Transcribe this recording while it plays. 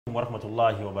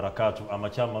Warahmatullahi wabarakatuh.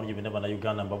 Amachama manungi bina bana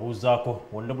Uganda mbabuzaako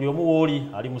wonna buli omu woli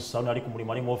ali mu salon ali ku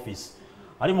mulimu ali mu office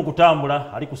ali mu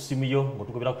kutambula ali ku simu yo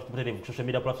ngotukubira ku social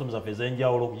media platforms za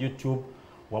ezenjawulo YouTube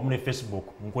wamu ne Facebook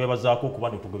nkwebazaako kuba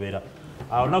nditugobera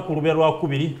olunaku lubera lwa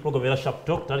kubiri tugobera sharp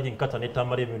talk tali nkata ne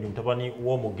Tamale Mirundi mutabani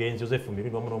w'omugenzi Joseph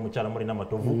Mirundi wamu n'omukyala muri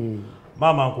n'amatovu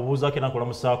mama nkubuuza ke nakola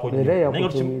musaako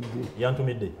nnyo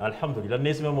yantumidde alhamdulillah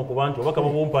nesimemo ku bantu obaka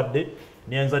bumpadde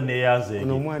nianza neyaze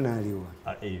no mwana aliwa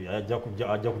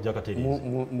ajja kujja kateri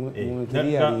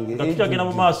ngatukyagenda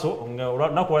mu maaso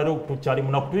nakolero tukyali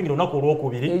munakutuyingira olunaku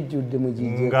olwokubiri ejjudde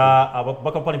mujijja nga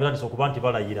bakapani batandise okuba nti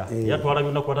balayira yatwala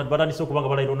byonnaku batandise okuba nga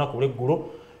balayira olunaku lw'eggulo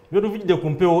byotuvujjidde ku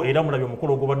mpewo era mulabye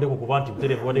omukolo ogubaddeko kuba nti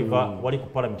butereevu wali ku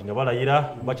palamenti nga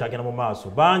balayira bakyagenda mu maaso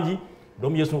bangi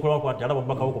Domu Yesu nkolwa nti alaba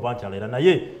mbaka okuba nti alayira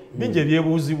naye bingi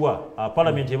ebyebuuzibwa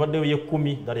palamenti ebaddeyo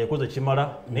ye10 ddala yakoze kimala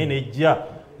nene ejja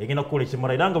egenda kukola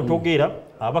ekimala era nga butogeera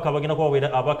abaka bagenda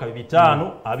kubaweera abaka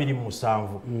 527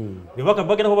 bebaka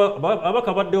bagenda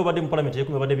abaka baddeyo badde mu palamenti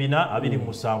ye10 badde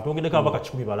 427 tongendeko abaka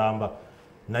 10 balamba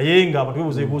naye nga abantu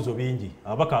bebuuza ebibuuzo bingi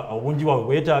abaka obungi bwabwe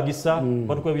bwetaagisa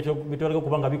batukola bitwaleka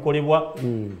kubanga bikolebwa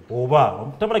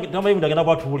oba Tamale agenda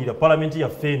kwatuwulira palamenti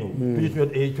yaffe eno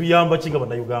tuyamba kinga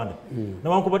bannayuganda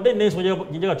nawankubadde n'ensonga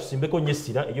njaga tusimbeko nnyo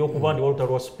essira ey'okuba ndi walutalo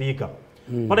lwa sipiika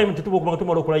palamenti tuba okubanga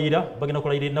tumala okulayira bagenda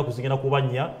kulayira ennaku zigenda kuba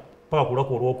 4 paka ku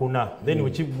lunaku olwokuna then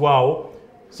wekiggwaawo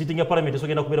sitting ya palamenti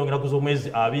esogenda kubeera ennaku z'omwezi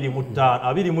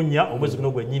 24 omwezi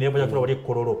guno gwennyini bajja kutula wali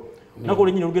ekkololo nako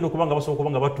lenyini olugendo kubanga basobola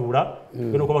kubanga batuula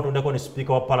gendo kuba batondako ne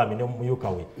speaker wa parliament omuyuka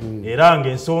we era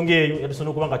ng'ensonga eyo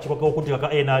yatusonda okubanga kikwako okutika ka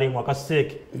NRM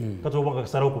akaseeke katoba kubanga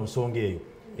kasalawo ku nsonga eyo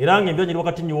era ng'embyanyi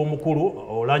wakati nnyo w'omukulu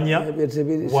olanya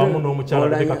wamu n'omukyala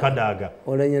Rebecca Kadaga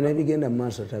olanya n'ebigenda mu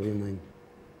maaso tabimanyi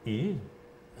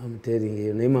I'm telling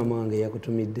you naye mama wange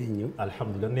yakutumidde nnyo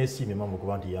alhamdulillah neesiimye mama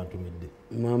okuba nti yantumidde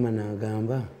mama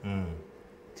n'agamba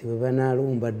nti bwe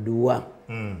banaalumba dduwa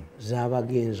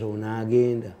z'abagenzi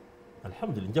onaagenda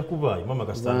alhamdulillah nja kubaayo mama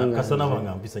kasana wange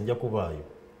mpisa nja kubaayo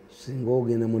singa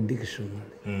ogenda mu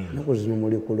dictionary naku zino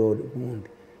muli ku load gundi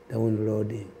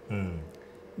downloading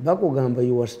bakugamba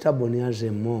you are stubborn as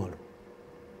a mole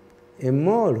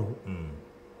emmoolo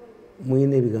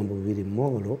muyina ebigambo bibiri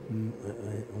moolo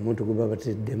omuntu gwe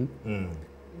babateddemu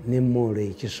n'emmoolo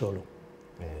ekisolo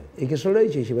ekisolo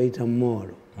ekyo kibayita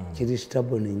moolo kiri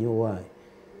stubborn nnyo waayo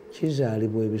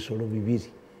kizaalibwa ebisolo bibiri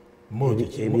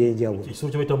ebyenjawulo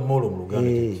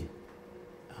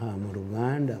mu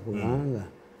Luganda kubanga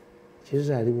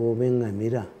kizaalibwa oba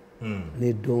eŋŋamira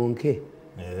n'eddonke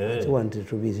ate wano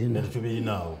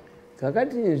tetubirinawo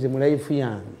kakati nze mu life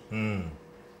yange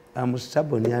am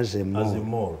stubborn as a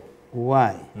mole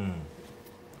why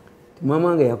mama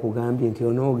wange yakugambye nti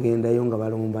onoogendayo nga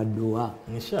balomba dduwa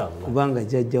kubanga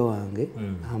jjajja wange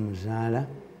amuzaala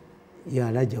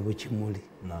yalajabu Kimuli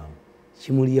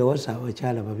Kimuli yawasa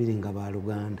abakyala babiri nga ba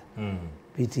Luganda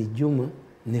Biti Juma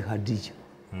ne Khadija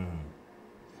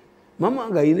mama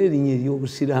wange alina erinnya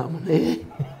ery'obusiraamu naye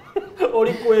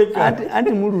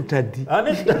anti mulutaddi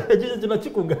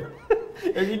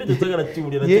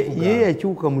ye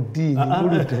yakyuka mu ddiini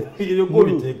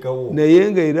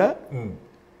naye nga era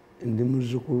ndi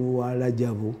muzzukulu wa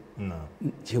Lajabu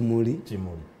Kimuli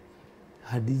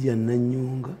Khadija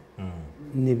Nanyonga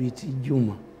ne Biti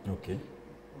Juma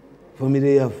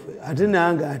famire yaffe ate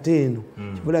nange ate eno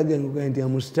kibulaga engoga nti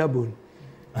amustaboni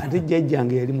ate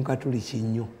jjajjange yali mukatuliki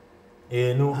nnyo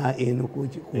eno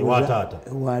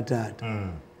ewataata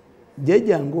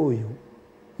jjajjange oyo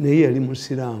naye yali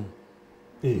musiraamu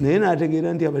naye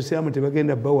n'ategeera nti abasiraamu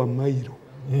tebagenda bawa mayiro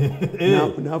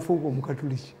n'afuuka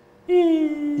omukatuliki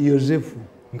Yosefu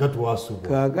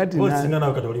kakati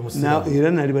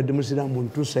era nali badde musiraamu on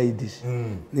two sides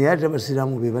naye ate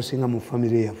abasiraamu be basinga mu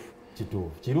famire yaffe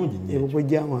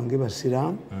ebukojja wange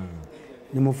basiraamu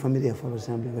ne mu famire yaffe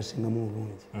abasiraamu be basingamu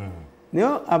obungi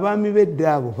naye abaami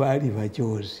b'edda abo baali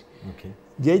bacyozi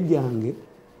jjajjange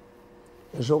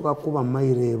yasooka kuba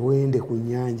mayiro ebwende ku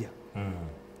nnyanja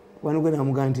kubanga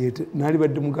namugaa nti naali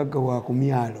badde mugagga wa ku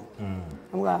myalo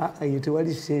amugaa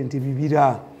tewali sente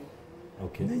bibira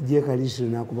najja Kalisiro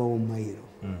n'akubawo mayiro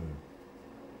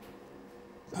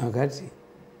akati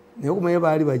naye kumanye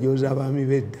baali bajooza abaami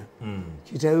b'edda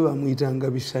kitabe bamuyitanga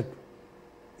Bisatu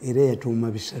era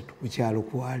yatuuma Bisatu ku kyalo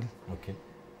kwali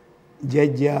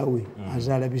jjajjaawe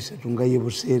azaala Bisatu nga ye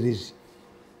Buseerezi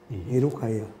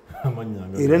erukaya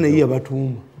era naye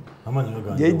yabatuuma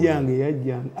jjajjange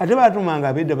yajjanga ate baatumanga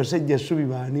abedda basajja ssubi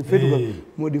baani ffe tuga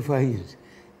modifiers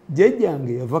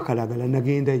jjajjange yava Kalagala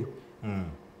nagendayo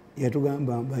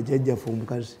yatugamba bajjajjaffe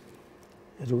omukazi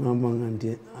yatugambanga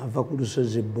nti ava ku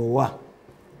lusozi Bowa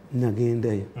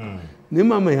nagendayo ne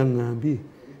mama yaŋŋambye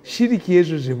shiriki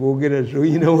ezo ze boogera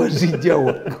zoyina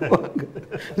wazijjawa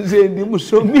nze ndi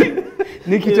musomi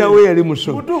ne kitaawe yali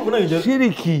musomi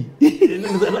shiriki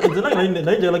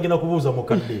naye njagala kubuuza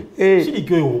mukadde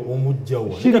shiriki oyo omujjawa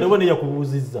nikadde ne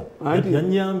yakubuuzizza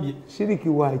yanyambye shiriki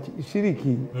waki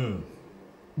shiriki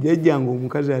jjajjange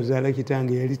omukazi azaala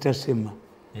kitange yali tasema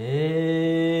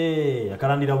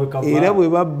era bwe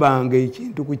babbanga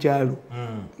ekintu ku kyalo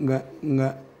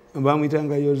nga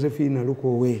bamwyitanga Josephine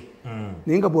Lukowe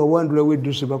naye nga bwawandulawo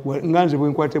eddusi nga nze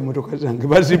bwenkwata emmotoka zange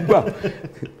bazibba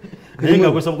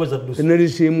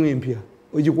nalisiemu empya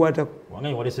ogikwatako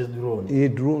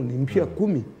drone mpya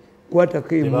 10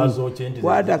 kwatako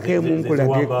emu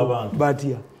nkolageko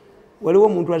batya waliwo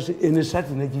omuntu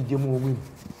enesati negijjemu obwino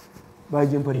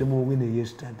bajempademu obwino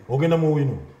yesterday ogenda mu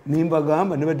wino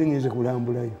nimbagamba nebadde ngenze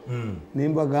kulambulayo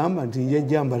nimbagamba nti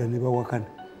njajjambala ne bawakana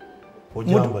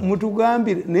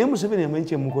mutugambire naye Museveni amanyi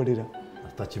kyemukolera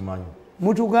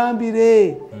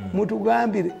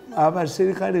mutugambire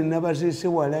abaserikale nabasese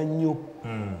wala nnyo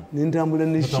nentambula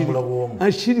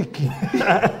neshiriki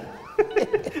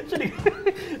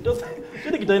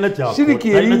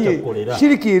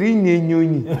shiriki erinnya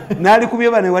ennyonyi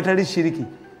nalikubye bano ewatali shiriki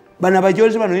bano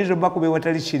abajozi bano yinza bakube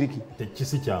ewatali shiriki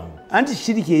anti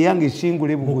shiriki eyange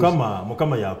esingule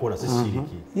mukama yakola si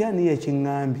shiriki yani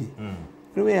yakiŋŋambye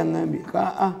olwe yaŋŋambye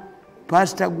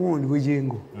pasita gundi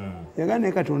bwejengo yagala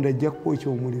naye Katonda ajja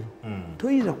kukwokya omuliro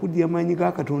toyinza kudya maanyi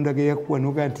ga Katonda ge yakuwa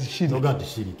noga nti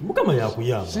shiriki mukama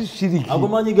yakuyamba si shiriki ago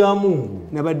maanyi ga Mungu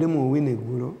nabadde mu owino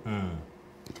eggulo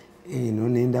eno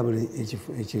nendabula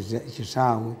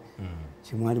ekisaawe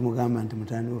kimwali mugamba nti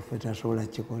mutandi waffe tasobola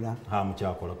kikola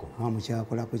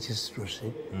mukyakolako kisituse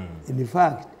in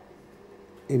fact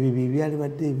ebyo byali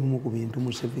badde ebimu ku bintu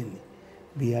Museveni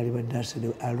byali badde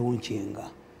alonkinga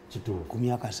ku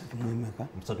myaka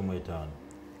 35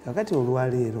 kakati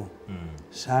olwaleero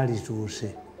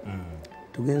saalituuse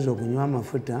tugenza okunywa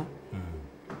amafuta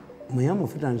muye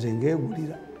amafuta nze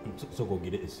ngeegulira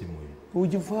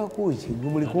ugifaako ki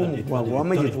buliko omukwago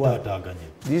wamagitwa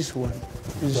this one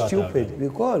is stupid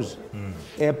because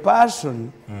a person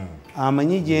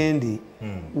amanyi gyendi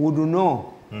would know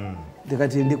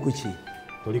tekati ndi kuki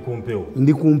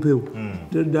ndi kumpewo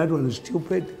that one is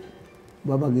stupid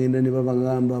babagenda ne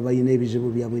babagamba bayina ebizibu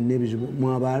byabwe n'ebizibu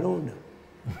mwabalonda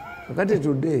kakati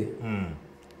today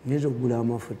nyinza okugula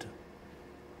amafuta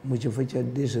mu kifo kya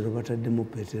diesel bataddemu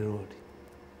peteroli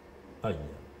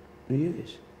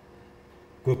yes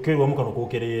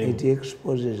it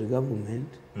exposes government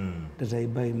that I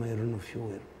buy my own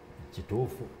fuel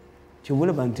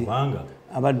kibulaba nti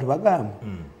abantu bagamba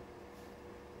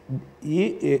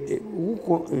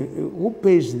who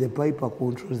pays the piper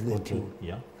controls the tune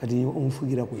kati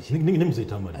umfugira kweki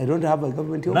I don't have a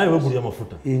government naye wegulira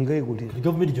amafuta inga igulira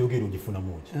government gyogera ogifuna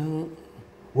moja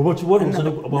wobo kibona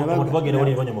abantu bagenda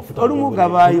wali banya amafuta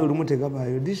olumugabayo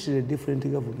olumutegabayo this is a different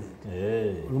government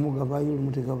olumugabayo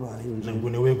olumutegabayo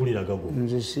ngune wegulira gago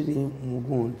nze siri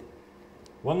mugundi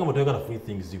wanga mutayagala free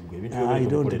things zigwe ebintu I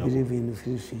don't believe in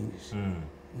free things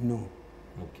no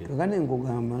kakane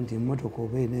nkugamba nti emmotoka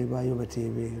oba eneebaayo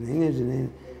bateebeeyo naye ngenze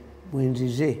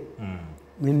bwenzize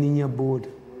neninya booda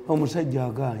omusajja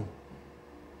aganye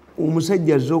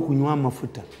omusajja azze okunywa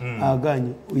amafuta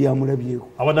aganye yamulabyeko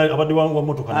abadde wa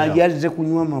motoka yazze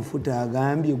kunywa amafuta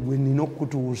agambye gwe nina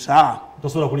okutuusa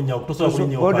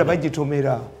oda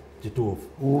bagitomera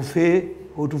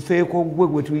otufeeko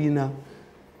gwe tuyina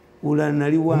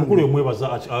ulanali wange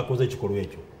omwebaza akoze ekikolwa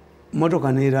ekyo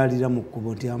motoka neeraalira mu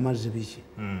kkubo nti amazzi biki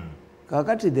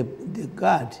kakati the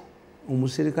guard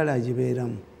omuserikale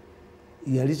agibeeramu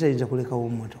yali tayinza kulekawo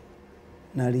motoka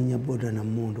n'alinnya boda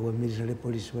namundu wa military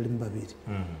police balimu babiri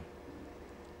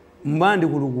mba ndi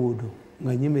ku luguudo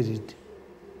nga nyimiridde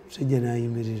musajja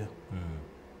n'ayimirira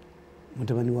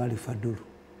mutabani wa Alifadulu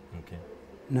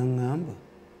naŋŋamba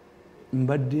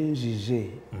mbadde nzize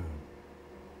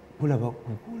kulaba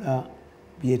kukula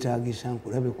byetaagisa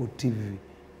nkulabe ku TV.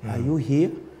 Are you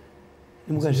here?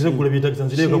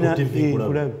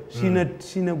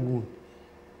 Sina good.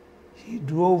 He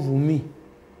drove me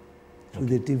to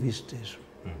the TV station.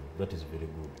 That is very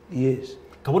good. Yes.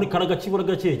 Kaboni karaga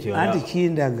kiburaga cheche. Anti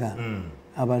kindaga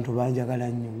abantu banjagala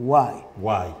nnyo.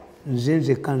 Why?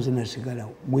 Nzenze kanze nasigala.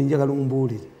 Bwenjagala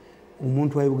umbulire.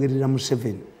 Omuntu ayogerera mu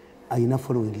 7 ayina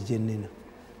following jennena.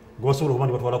 Gwasobola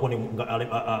kumandi batwala ko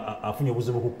afunye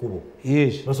obuzibu ku kkubo.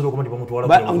 Yes. Basobola kumandi bamutwala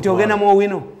ko. Nti ogenda mu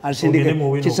wino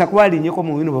asindike kisakwali nyeko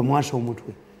mu wino bamwasa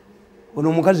omutwe. Ono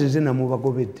omukazi nze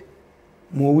namubagobedde.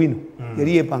 Mu wino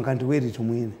yali yepanka nti weri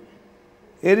tumwine.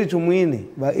 Eri tumwine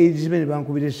ba agent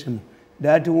bankubira esimu.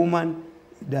 That woman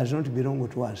does not belong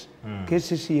to us.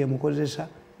 KCC yemukozesa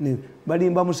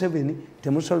balimba Museveni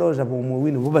temusolooza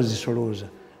bwomwewino bo bazisolooza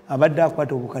abadde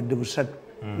akwata obukadde 3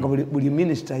 nga buli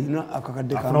minisita alina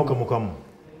akakadde kamu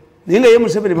naye nga ye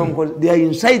Museveni bamukoze they are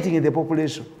inciting the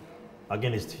population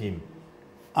against him.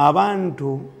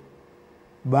 Abantu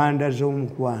bandaze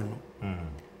omukwano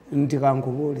nti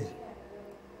kankubuulire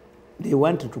they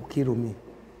want to kill me.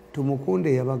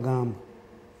 Tumukunde yabagamba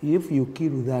if you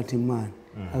kill that man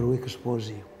I will expose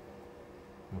you.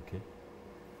 Okay.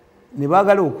 Ne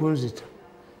bagala okunzita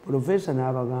professor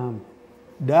n'abagamba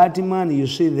that man you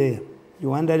see there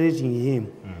you underrating him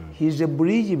he is a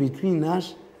bridge between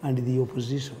us and the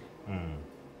opposition.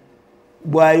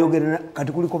 Bwayogera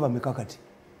kati kuliko bameka kati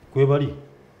kwebali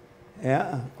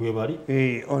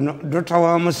ono Dr.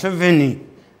 wa Museveni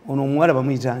ono omuwala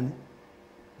bamuyitaani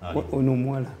ono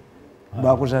omuwala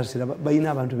bakusasira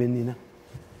balina abantu bennina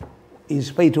in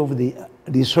spite of the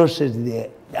resources they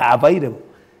are available.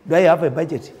 Do I have a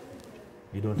budget?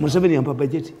 Museveni ampa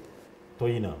budget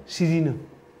sirina,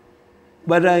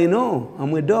 but I know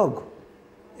I'm a dog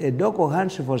who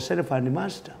hunts for self and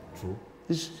master.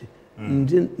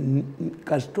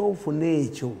 Kasita ofuna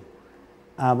ekyo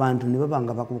abantu ne baba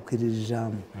nga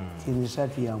bakukkiririzaamu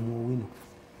emisatu ya muwino.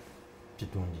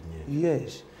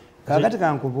 Yes, kakati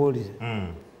kankubuulire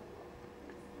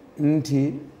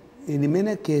nti in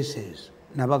many cases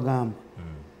nabagamba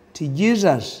ti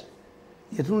Jesus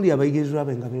yatunulira abayigirizwa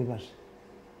be nga beebase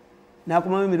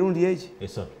n'akomamu emirundi eki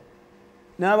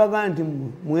n'abagamba nti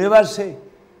mwebase.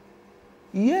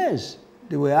 Yes,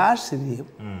 they were asking him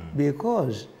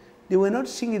because they were not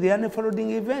seeing the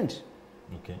unfolding event.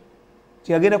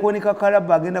 Tiagenda kuonika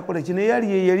kalaba agenda kola kino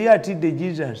yali atidde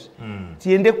Jesus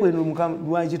tiende kwenu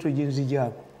lwaki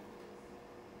toginzijaako.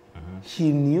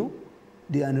 He knew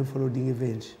the unfolding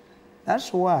events.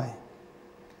 That's why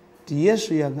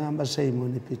Yesu yagamba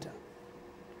Simon Peter,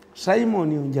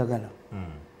 Simon onjagala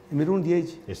emirundi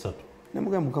eki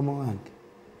namugamba mukama wange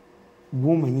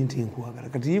bw'omanyi nti nkwagala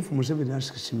kati if Museveni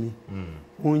asks me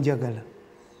onjagala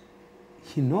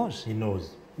he knows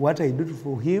what I do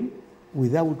for him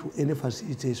without any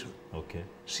facilitation.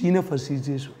 Sina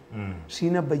facilitation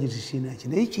sina budget sina ki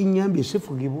naye kinyambye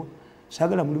sifugibwa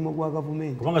sagala mulimu gwa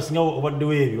gavumenti kubanga singa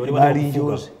obaddewo ebyo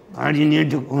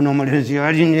alinedde ono omulenzi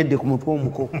alinedde ku mutwe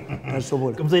omuko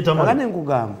tasobola agane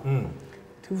nkugamba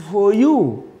for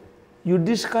you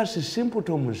discuss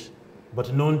symptoms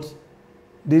but not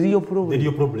the real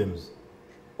problems.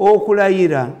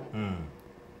 Okulayira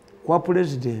kwa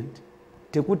president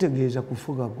tekutegeeza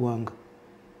kufuga gwanga.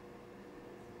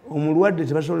 Omulwadde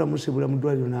tebasobola musibula mu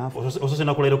ddwaliro n'afa. Osose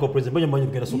nakulayira kwa president mwenye mwenye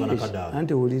kugenda soka na kadaala.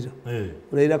 Ante wulira.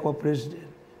 Kulayira kwa president.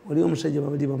 Wali omusajja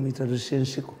babali bamuyita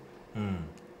Lusensiko.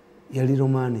 Yali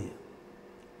Romania.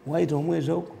 Waita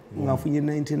omwezi ogwo ng'afunye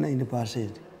 99%.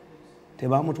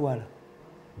 Tebamutwala.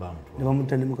 Ne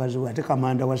bamutta ne mukazi we ate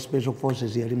kamanda wa special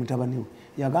forces yali mutabani we.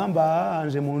 Yagamba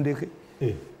nze mundeke.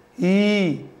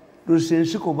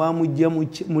 Lusensiko bamujja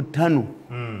mu ttano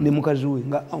ne mukazi we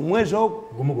nga omwezi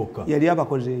ogwo yali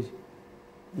abakoze eki.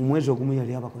 Omwezi ogumu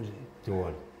yali abakoze eki.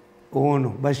 Ono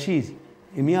Bashir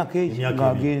emyaka egi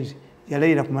ng'agenze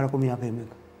yalayira kumalako myaka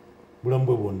emeka. Bulamu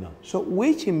bwe bwonna. So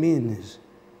which means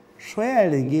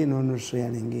swearing in or not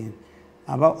swearing in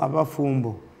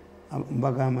abafumbo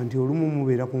mbagamba nti olumu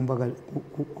mubeera ku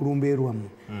lumbe lwammwe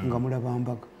nga mulaba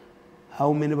mbaga.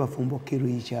 How many bafumbo kill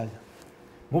each other?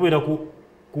 Mubeera ku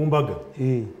mbaga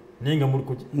naye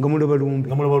nga mulaba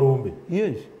lumbe.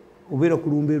 Yes, obeera ku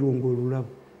lumbe lwo ng'olulaba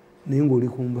naye ng'oli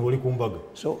ku mbaga.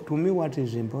 So to me what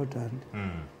is important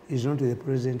is not the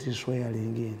president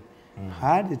swearing in.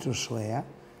 Had to swear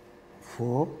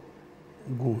for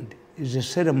good. It's a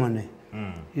ceremony.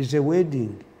 It's a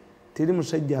wedding. Teri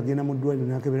musajja agenda mu ddwaliro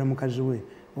n'akebera mukazi we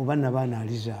oba n'abaana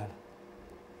alizaala.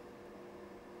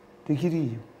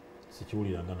 Tekiriyo.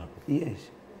 Sikiwuliranga nako.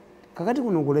 Yes. Kakati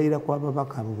kuno okulayira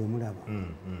kw'ababaka abo bwe mulaba.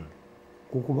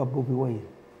 Kukuba Bobi Wine.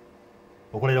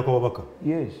 Okulayira kw'ababaka?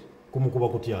 Yes. Kumukuba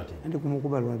kutya ate? Anti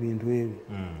kumukuba lwa bintu ebyo.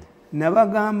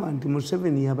 Nabagamba nti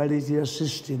Museveni yabaleetera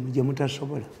system gye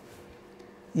mutasobola.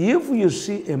 If you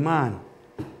see a man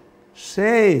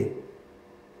say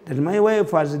that my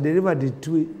wife has delivered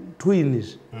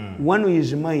twins, one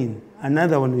is mine,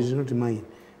 another one is not mine,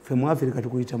 ffe mu Africa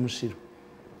tukuyita musiru.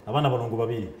 Abaana balongo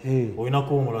babiri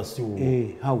olinako omulasi wo.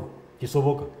 How?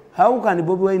 Kisoboka? How can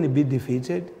Bobi Wine be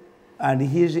defeated and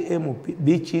his MP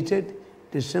be cheated?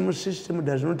 The same system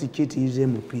does not cheat his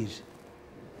MPs.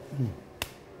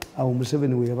 Awo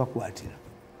Museveni we yabakwatira.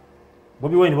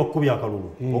 Bobi Wine bakubya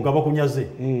akalulu ogaba kunyaze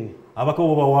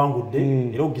abakawo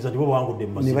bawangudde era ogiza ndibo bawangudde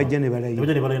mu masima ne bajja ne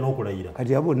balayira n'okulayira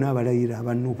kati abo n'abalayira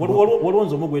abanuku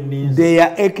walonzo omugwe ninzi they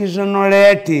are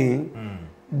exonerating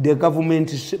the government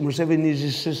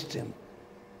Museveni's system.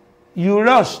 You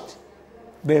lost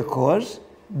because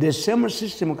the same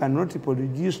system cannot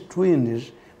produce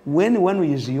twins when one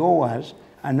is yours,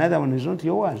 another one is not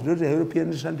yours. Those are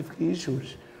European scientific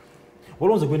issues.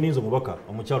 Olonze gwe ninzo mubaka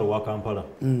omukyalo wa Kampala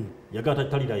yagata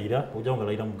talirayira ojja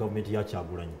ngalayira mu government ya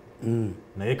Kyagulanyi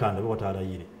naye kanda bo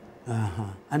talayire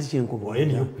anti kyenkubo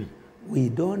we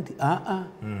don't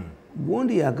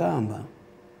gundi yagamba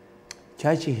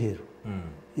Kyakihero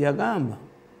yagamba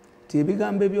ti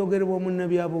ebigambo ebyogerebwa munna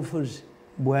byabufuzi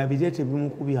bwabirete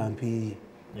bimukubya mpiiye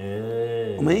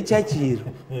omanyi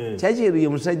Kyakihero ye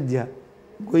musajja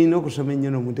gwolina okusoma ennyo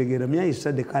n'omutegeera I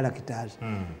study characters.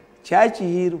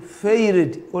 Kyakihero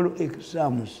failed all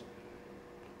exams.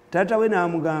 Tata we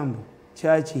n'amugamba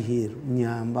Kyakihero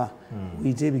nyamba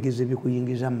uyite ebigezo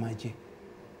ebikuyingiza mu magye.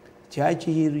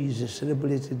 Kyakihero is a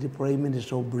celebrated Prime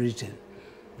Minister of Britain.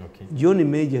 John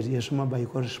Major yasoma by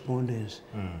correspondence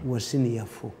was senior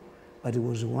 4, but he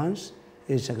was once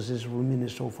a successful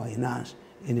Minister of Finance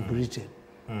in Britain.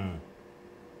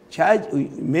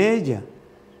 Major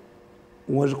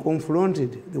was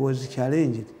confronted, there was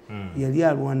challenged. Yali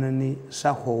alwana ne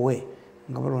Sakowe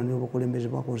nga balwanira obukulembeze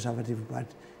bwa Conservative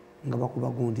Party nga bakuba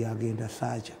gundi agenda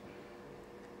Thatcher.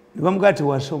 Ne bamugati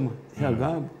wasoma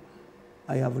yagamba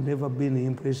I have never been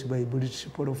impressed by British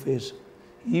professor.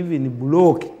 Even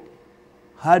Block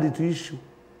had to issue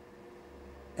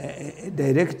a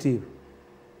directive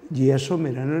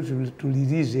gyeyasomera not to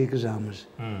release exams.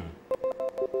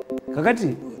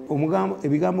 Kakati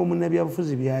ebigambo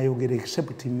munnabyabufuzi byayogera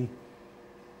except me.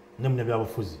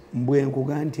 Munnabyabufuzi mbwe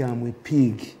nkuga nti amwe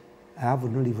pig I have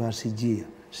no reverse gear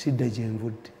sidda gye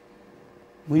nvudde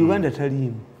mu Uganda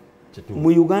taliimu mu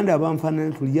Uganda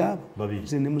abanfaanana tuli abo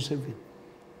nze ne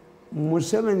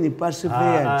Museveni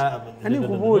pacified ani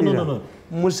kubuulira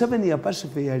Museveni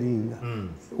yapacifyalinga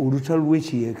olutalo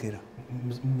lw'ekiyeekera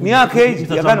myaka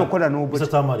egi yagana okukola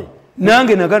n'obuti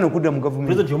nange nagana okudda mu gavumenti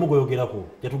president yomugoyogerako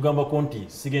yatugambako nti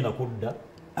sigenda kudda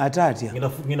ate atya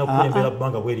ngenda kukulembera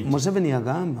bbanga bweri Museveni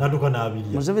yagamba natuka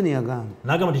n'abirya Museveni yagamba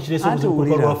nagamba nti kireese obuzibu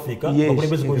bwa Africa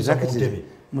bakulembeze kuliza ku ntebe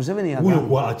Museveni huyo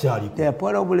kwa acyaliko the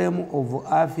problem of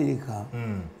Africa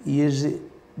is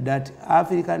that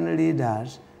African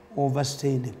leaders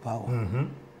overstay the power.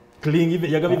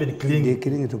 They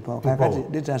cling to power.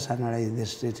 Let us analyze the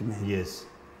statement. Yes.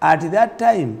 At that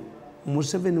time,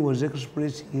 Museveni was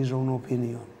expressing his own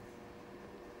opinion.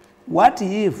 What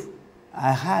if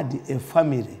I had a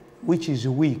family which is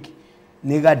weak?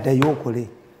 One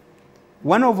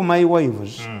of my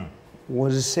wives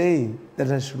was saying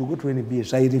that I should go to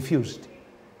NBS. I refused.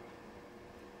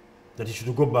 That you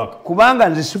should go back. Kubanga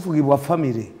nze sifugibwa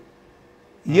family.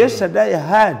 Yesterday I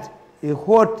had a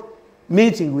hot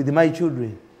meeting with my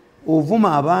children.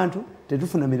 Ovuma abantu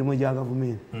tetufuna mirimu gya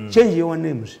government. Change your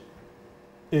names.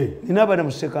 Ninabana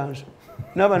mu sekanso.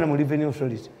 Nabana mu revenue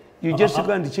authority. You just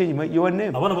can't change your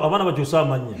name. Abana bakyusa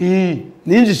amanya.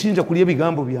 Ninzi sinza kulya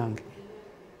bigambo byange.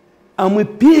 I'm a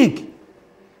pig.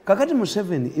 Kakati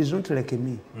Museveni is not like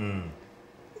me.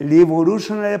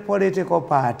 Revolutionary political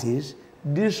parties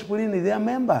discipline their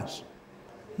members.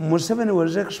 Museveni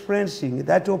was expressing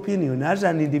that opinion as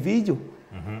an individual.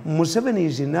 Museveni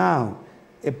is now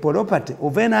a property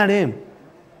of NRM.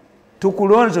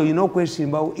 Tukulonzo, you know, question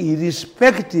about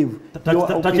irrespective.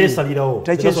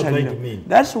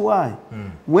 That's why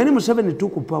when Museveni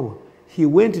took power, he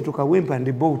went to Kawempe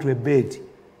and bought a bed.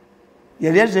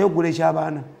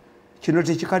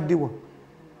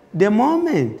 The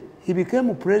moment he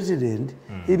became president,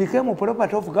 he became a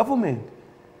property of government.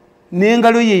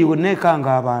 Nengalo ye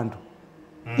yonekanga abantu.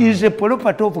 Is a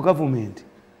property of government.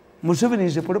 Museveni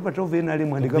is a property of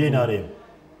NRM and the government.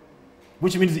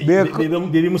 Which means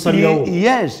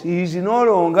yes, he is no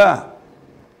longer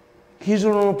his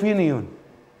own opinion.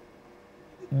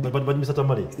 But Mr.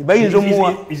 Tamale,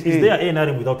 is there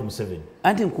NRM without Museveni?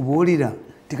 Anti nkubuulira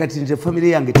tikati nze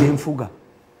family yange tenfuga.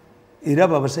 Era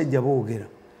abasajja boogera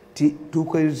ti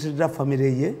tukozesa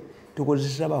family ye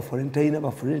tukozesa ba foreign taina ba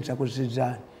foreign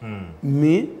takozesa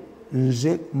me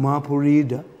nze map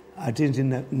reader ate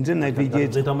nze na vigete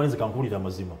nze Tamale kankulira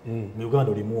amazima mu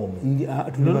Uganda oli muomu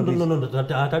no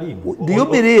atali do you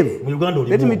believe mu Uganda oli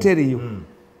let me tell you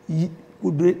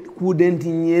couldn't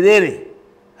Nyerere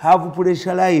have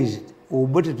pressurized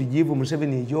Obote to give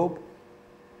Museveni a job?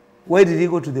 Why did he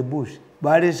go to the bush?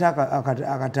 Balesa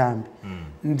akatambi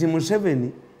nti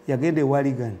Museveni yagende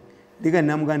waligan ligan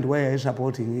namugandi why are you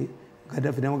supporting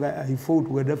Gaddafi namuga I fought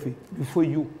Gaddafi before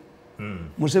you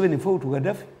Museveni fought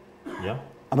Gaddafi yeah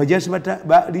abajasi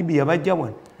ba Libya bajja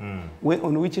one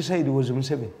on which side was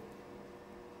Museveni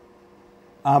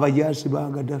abajasi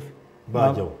ba Gaddafi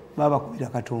babakubira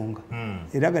katonga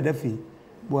era Gaddafi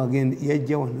bwagenda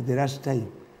yajja wano the last time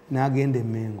n'agenda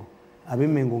Emmengo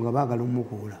ab'Emmengo nga baagala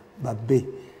omukuula babbe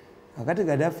kakati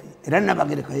Gaddafi era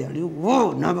Nabagereka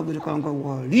yaliwo Nabagereka nga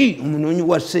wali omunoonyi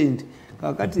wa ssente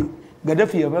kakati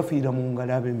Gaddafi yabafiira mu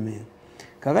ngalo ab'Emmengo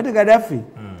kakati Gaddafi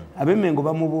ab'Emmengo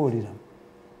bamubuulira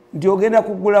nti ogenda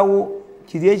kugulawo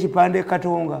kiri ekipande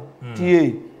katonga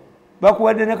tiye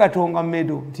bakuwadde ne katonga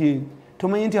medo tiye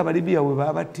tomanyi nti Abalibiya we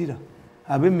babattira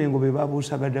ab'Emmengo be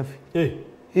babuusa Gaddafi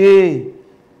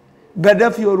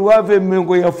Gaddafi olwava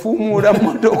Emmengo yafuumuula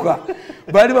mmotoka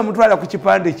baali bamutwala ku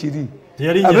kipande kiri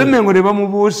ab'Emmengo ne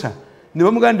bamubuusa ne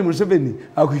bamugamba nti Museveni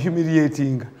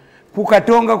akuhumiliatinga ku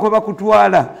katonga kwe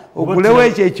bakutwala ogulewo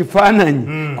ekyo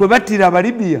ekifaananyi kwe battira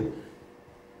Abalibiya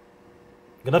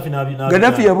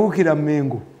Gaddafi yabuukira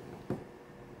Mmengo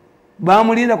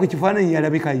bamulinda ku kifaananyi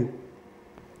yalabikayo.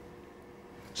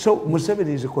 So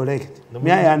Museveni is correct.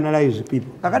 May I analyze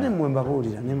people? Kakati mmwe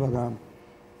mbabuulira ne mbagamba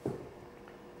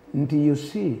nti you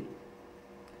see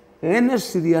any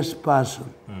serious person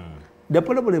the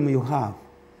problem you have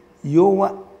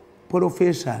your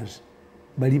professors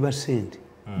bali basente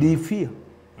they fear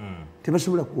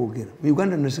tebasobola kwogera mu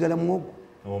Uganda nasigala muwogo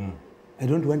I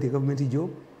don't want a government job,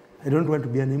 I don't want to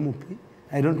be an MP,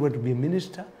 I don't want to be a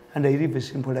minister, and I live a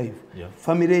simple life.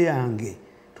 Family yange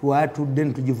twatudde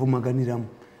ntugivumaganiramu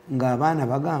ng'abaana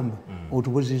bagamba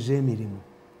otubozizza emirimu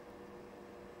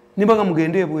nibaga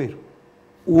mugende ebweru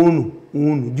unu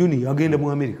junior agenda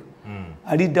mu America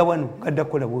alidda wano gadda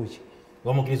kukola bwoki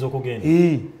bamukiriza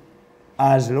okugenda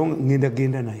as long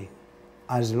genda naye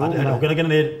as long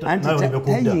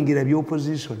tayingira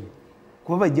by'opposition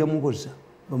kuba bajja mukoza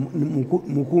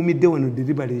mukuumidde wano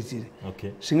deliberately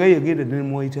singa yagenda ne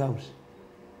mu White House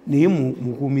naye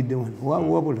mukuumidde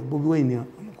wano wabula Bobi Wine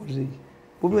amukoze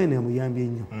Bobi Wine amuyambye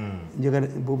nnyo njagala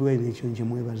Bobi Wine ekyo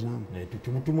nkimwebazaamu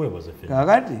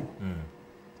kakati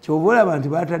ky'oba olaba nti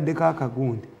baataddeko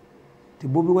akagundi ti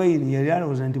Bobi Wine yali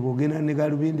alowooza nti bw'ogenda ne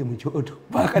galubindi mu kyoto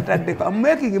bakataddeko. I'm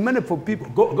making money for people.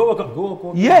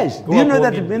 Go. Yes, do you know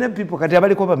that many people kati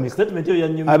abaliko bameka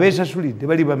abeesasulidde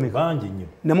bali bameka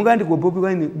namugamba nti gwe Bobi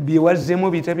Wine bye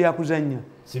wazzeemu biyita byakuzannya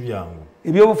si byangu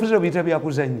ebyobufuzi biyita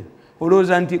byakuzannya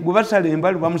olowooza nti gwe basala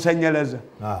embalu bamusannyalaza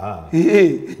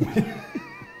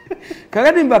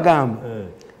kakati mbagamba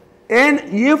and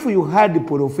if you had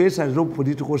professors of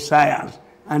political science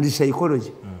and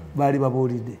psychology bali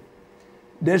babuulidde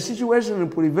the situation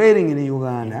prevailing in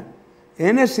Uganda,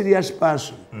 any serious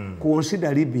person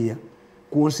consider Libya,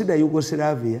 consider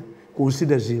Yugoslavia,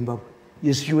 consider Zimbabwe.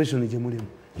 The situation is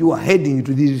you are heading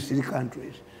to these three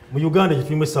countries. Uganda is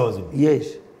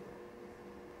yes.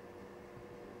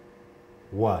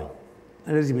 Why?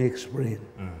 Let me explain.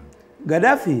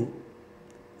 Gaddafi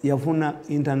yafuna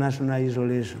international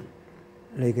isolation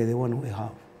like the one we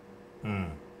have.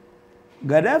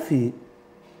 Gaddafi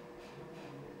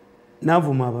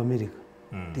navuma America.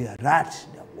 They are rats,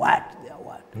 they are what, they are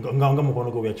what. Nganga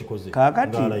mukono gwe yakikoze.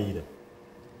 Kakati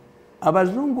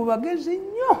abazungu bagezi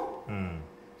nnyo.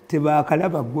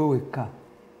 Tebakalaba gwe wekka.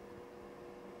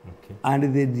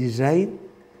 And they design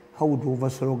how to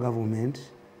overthrow government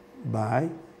by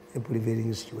a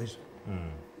prevailing situation.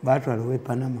 Batwala we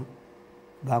Panama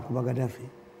bakuba Gaddafi.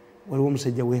 Waliwo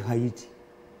omusajja we Haiti.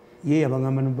 Ye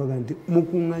yabagamba n'baga nti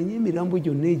mukuŋŋanye emirambo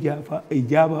gyonna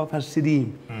egy'abafa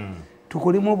siriimu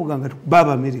tukolemu obuganga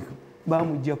baba America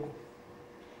bamuggyako.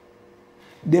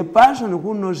 The person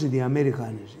who knows the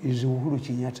Americans is Uhuru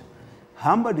Kenyatta.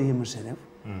 Humbled himself,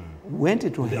 went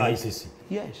to the ICC.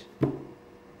 Yes.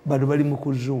 But bali mu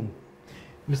kuzoom.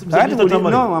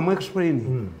 Mr. No, I'm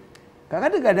explaining.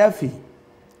 Kakati Gaddafi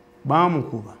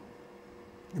bamukuba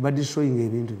ne badisooyinga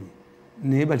ebintu bye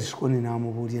naye batisikoni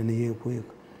n'amubuulira ne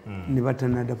yeekweka ne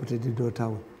batana deputy daughter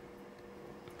we.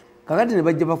 Kakati ne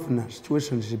bajja bafuna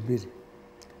situations bbiri.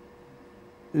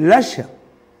 Russia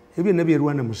ebyonna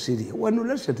byerwana mu Syria wano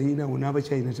Russia teyinawo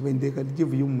n'Abachina they can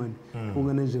give you money to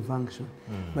organize a function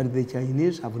but the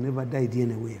Chinese have never died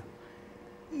anywhere.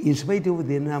 In spite of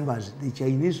their numbers, the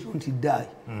Chinese don't die.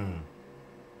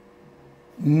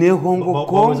 Ne Hong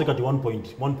Kong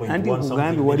anti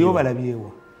kugambi waliwo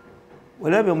balabyewa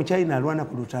walabye mu China alwana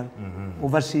ku lutalo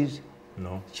overseas.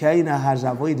 No. China has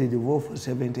avoided the war for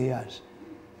 70 years.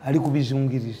 Ali ku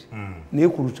bizungirizi naye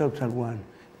ku lutalo talwana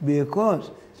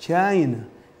because China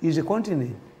is a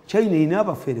continent. China ina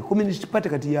abafere communist party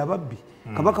kati yababbi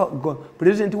kabaka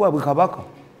president waabwe kabaka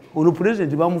ono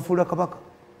president bamufuula kabaka.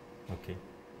 Okay.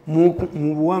 Mu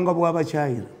buwanga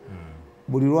bw'Abachina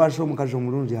buli lwasa omukazi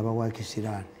omulungi aba wa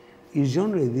Kisirani is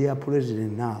only their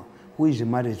president now who is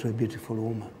married to a beautiful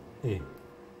woman.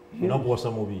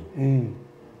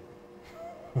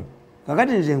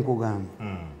 kakati nze nkugamba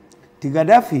ti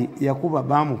Gaddafi yakuba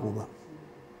bamukuba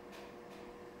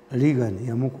Reagan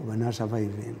yamukuba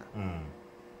n'asurvivinga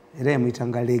era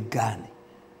yamuyitanga Reagan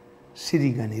si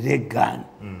Reagan Reagan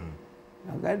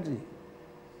kakati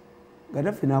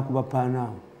Gaddafi n'akuba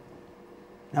Panama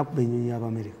n'akuba ennyonyi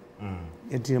y'Abamerika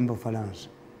yattira mu Bafalansa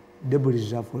debris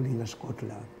zafoolinga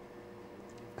Scotland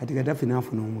kati Gaddafi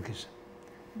n'afuna omukisa.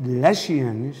 The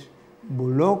Russians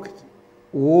blocked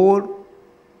all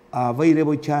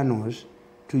available channels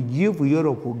to give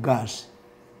Europe gas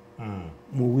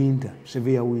mu winter,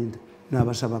 severe winter,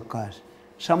 n'abasaba gas.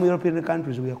 Some European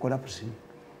countries were collapsing.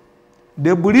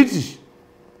 The British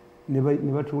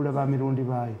never told about Mirundi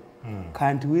baayo.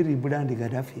 Can't we rebrand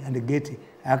Gaddafi and get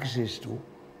access to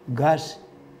gas,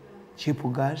 cheap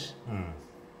gas?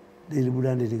 They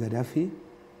rebranded Gaddafi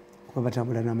kuba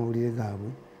batambula n'amawulire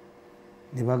gaabwe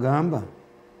ne bagamba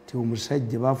ti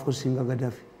omusajja baforcinga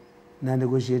Gaddafi na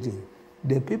negotiating.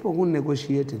 The people who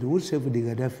negotiated who saved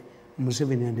Gaddafi,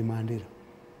 Museveni and Mandela.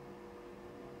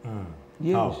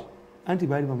 Yes. How? Anti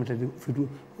bali bamatadi fitu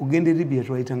ugende Libya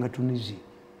twayitanga Tunisia.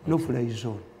 No fly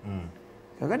zone.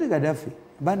 Kakati Gaddafi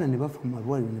bana ne bafa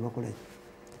malwali ne bakola.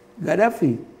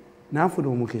 Gaddafi nafuna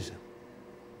omukisa.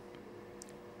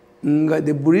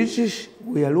 The British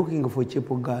were looking for cheap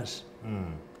gas.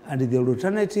 And the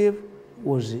alternative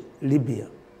was Libya.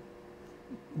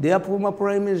 Their former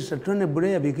Prime Minister Tony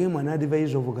Blair became an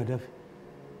advisor of Gaddafi.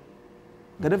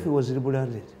 Gaddafi was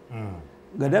rebranded.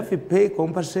 Gaddafi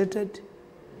compensated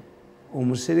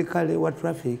omuserikale wa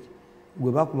traffic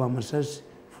gwe bakuba amasasi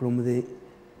from the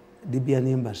Libyan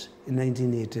embassy in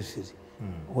 1983.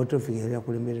 Traffic yali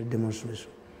akulembera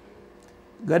demonstration.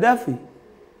 Gaddafi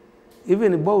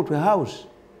even bought a house.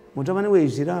 Mutabani we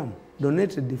Islam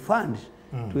donated the funds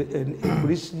to a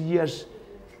prestigious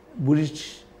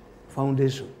British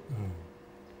foundation.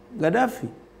 Gaddafi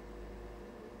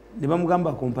ne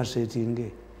bamugamba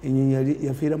compensating ennyonyi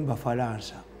yafiira mu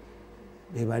Bafalansa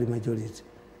be bali majority.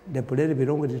 The plane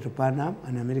belonged to Panama,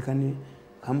 an American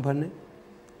company,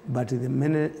 but the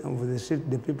many of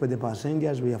the people, the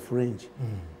passengers were French.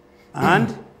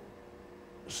 And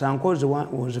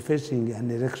Sarkozy was facing an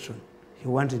election. He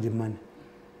wanted the money.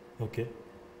 Okay.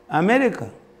 America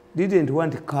didn't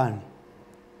want Khan,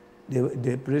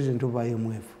 the president of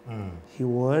IMF. He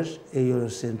was a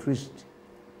Eurocentrist.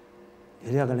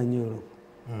 Yali agala nnyo Europe.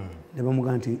 Ne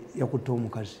bamugamba nti yakutte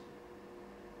omukazi.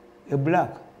 A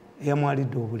black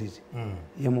yamwalidde obuliri.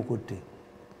 Yamukutte.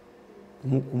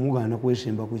 Kumugaana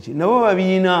kwesimba kuki. Nabo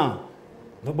babiina.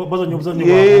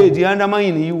 Yeah, they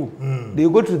undermine you. They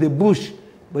go to the bush,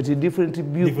 but a different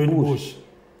bush.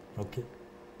 Okay.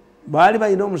 Baali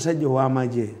balina omusajja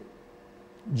ow'amagye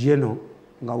General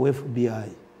nga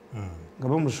FBI nga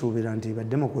bamusuubira nti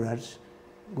Democrats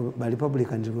ba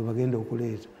Republicans bwe bagenda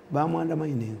okuleeta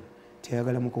bamwandamayininga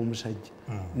teyagalamuko omusajja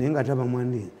naye nga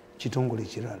tabamwandi kitongole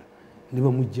kirala ne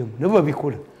bamugjamu ne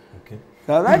babikola.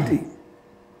 Kakati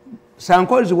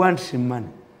Sarkozy wants money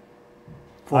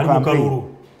for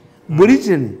campaign.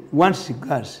 Britain wants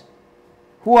gas.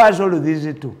 Who has all of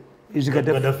these two? Is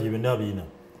Gaddafi.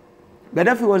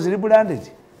 Gaddafi was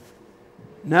rebranded.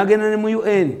 N'agenda ne mu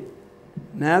UN.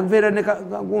 N'abeera ne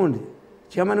Kagundi,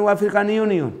 chairman of African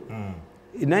Union.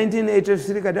 In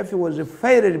 1983, Gaddafi was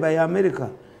fired by America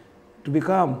to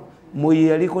become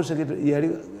Muyaliko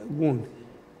secretary. Gundi.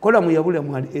 Kola muyabula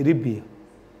mu Libya.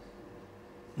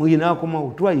 Muyina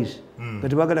akoma twice.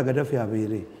 Kati bagala Gaddafi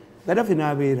abeere. Gaddafi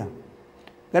n'abeera.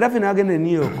 Gaddafi n'agenda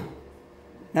New York.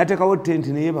 N'ateekawo tent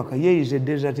ne yebaka. Ye is a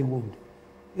desert Gundi.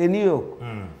 In New York,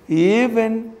 he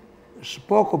even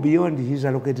spoke beyond his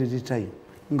allocated time.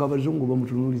 From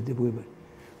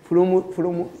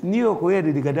New York, where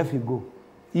did Gaddafi go?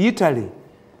 Italy.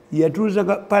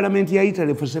 Yatuuza parliament ya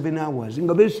Italy for 7 hours.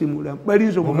 Nga besimula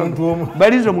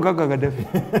balizo mukaga Gaddafi.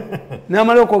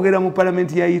 N'amala okwogera mu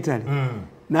parliament ya Italy.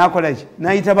 N'akola ki?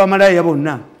 N'ayita bamalaaya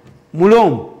bonna.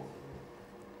 Mulomo.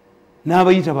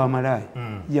 N'abayita bamalaaya.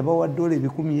 Yabawa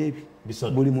 $100,000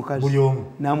 buli mukazi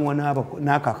namuwa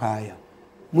n'akakaaya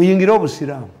muyingire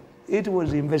obusiraamu. It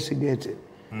was investigated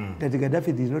that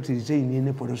Gaddafi did not retain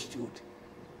any prostitute.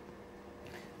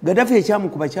 Gaddafi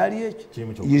ekyamukuba kyali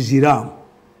ekyo Islam.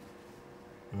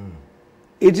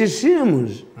 It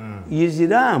seems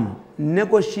Islam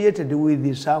negotiated with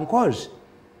the Sarkozy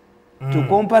to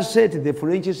compensate the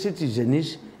French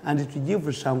citizens and to give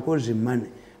Sarkozy money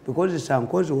because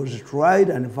Sarkozy was tried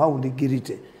and found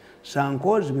guilty.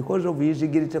 Sarkozy, because of his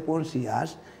guilty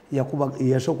conscience,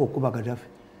 yasooka okuba Gaddafi.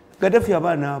 Gaddafi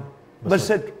abaana abo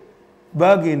basatu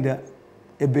bagenda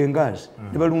e Benghazi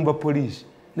ne balumba police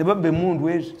ne babba emmundu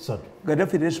ezo.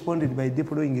 Gaddafi responded by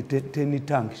deploying 10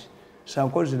 tanks.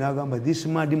 Sankozi n'agamba this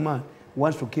mad man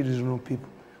wants to kill reasonable people.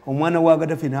 Omwana wa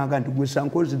Gaddafi n'agamba nti gwe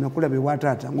Sankozi nakulabe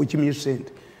wataata ng'okimye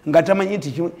ssente nga tamanyi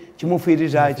nti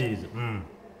kimufiiriza ki.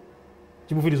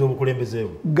 Kimufiiriza obukulembeze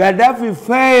bwe. Gaddafi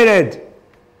failed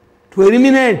to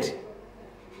eliminate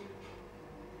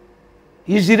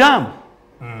Islam.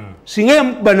 Singa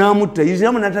yamukuba n'amutta,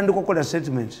 Islam n'atandika okukola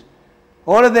settlements.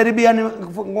 All of the Libyan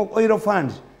oil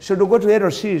funds should go to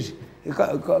LCs.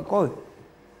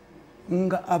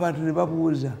 Nga abantu ne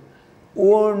babuuza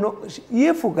ono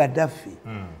if Gaddafi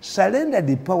surrendered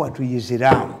the power to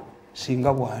Islam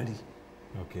singa bwali.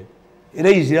 Okay. Era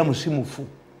Islam si mufu.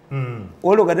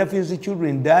 All of Gaddafi's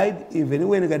children died. Even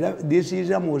when this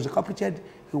Islam was captured,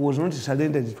 he was not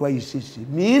surrendered to ICC.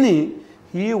 Meaning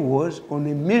he was on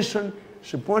a mission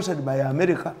sponsored by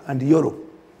America and Europe.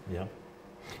 Yeah.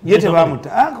 Yet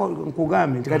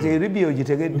nkugambye nti kati Libya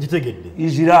ogitegedde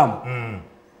Islam.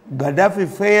 Gaddafi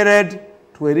failed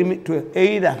to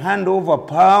either hand over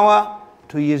power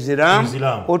to Islam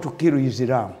or to kill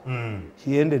Islam.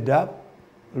 He ended up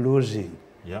losing.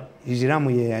 Yeah. Islam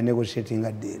is negotiating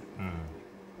a deal.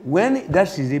 When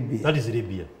that is Libya. That is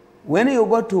Libya. When you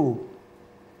go to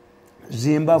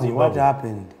Zimbabwe, what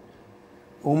happened?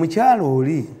 Omukyalo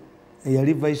oli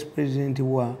eyali vice president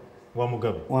wa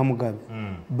Mugabe.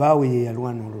 Bawe ye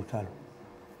yalwana olutalo.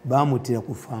 Bamutira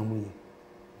ku faamu ye.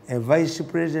 A vice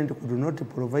president could not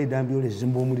provide ambulance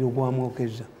mbomuliro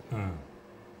gwamwokeza.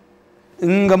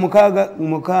 Nga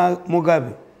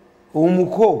Mugabe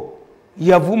omuko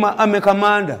yavuma ame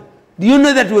commander. Do you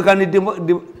know that we can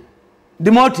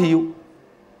demote you?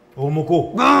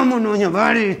 Omuko bamunonya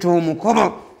baleeta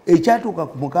omukoba ekyatuuka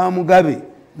ku muka Mugabe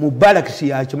mu balakisi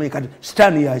yakimanyi kati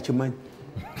sitaani yakimanyi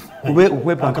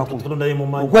okwepanka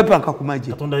ku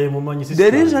magye.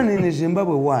 The reason in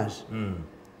Zimbabwe was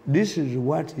this is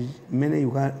what many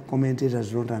Uganda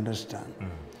commentators don't understand.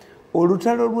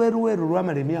 Olutalo lweru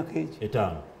lwamala emyaka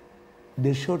etaano,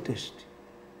 the shortest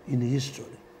in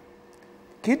history.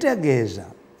 Kitegeeza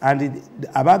and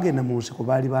abagenda mu nsiko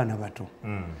baali baana bato.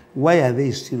 Why are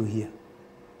they still here?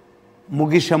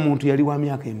 Mugisha muntu yali wa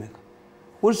myaka emeka?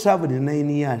 Who served 9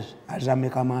 years as a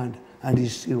commander and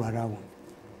is still around?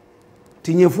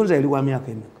 Tinyefunza yali wa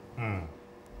myaka emeka?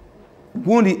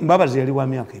 Gundi Mbabazi yali wa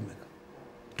myaka emeka?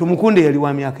 Tumukunde yali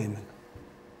wa myaka emeka?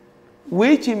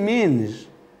 Which means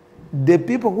the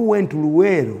people who went to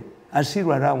Luwero are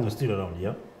still around. They're still around,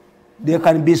 yeah. They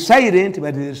can be silent,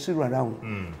 but they're still around.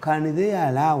 Can they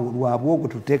allow Lwabogo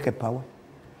to take a power?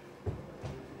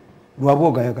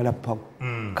 Lwabogo ayagala power.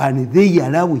 Can they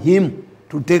allow him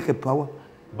to take a power?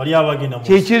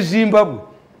 Cheche Zimbabwe.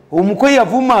 Omuko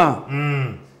yavuma.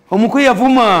 Omuko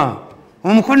yavuma.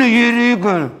 Omuko ne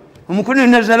yerega. Omuko ne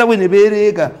nazala we ne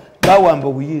berega.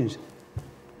 Bawamba buyinza.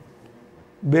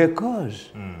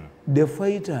 Because the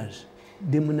fighters,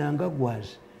 the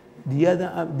Mnangagwas, the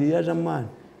other man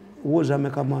who was a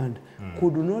command,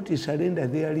 could not surrender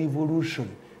their revolution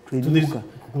to Inuka.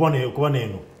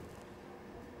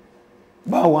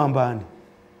 Bawamba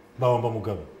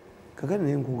Mugabe. Kakati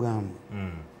nkugamba.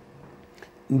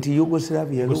 Nti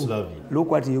Yugoslavia,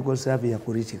 look what Yugoslavia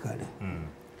politically.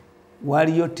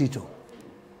 Waliyo Tito.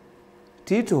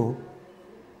 Tito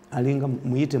alinga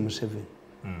muyite Museveni.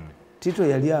 Tito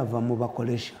yali ava mu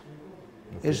Bakolesha,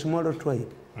 a small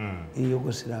tribe in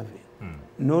Yugoslavia,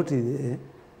 not the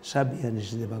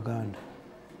Serbians, the Baganda.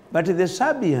 But the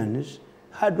Serbians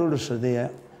had also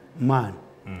their man,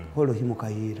 Holohimu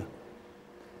Kaira.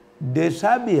 The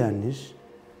Serbians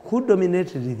who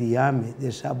dominated the army,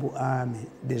 the Serb army,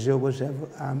 the Yugoslav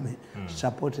army,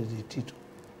 supported Tito,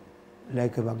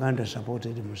 like Baganda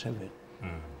supported Museveni.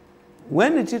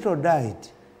 When Tito died,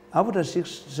 after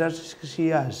 6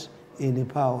 years in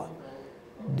power,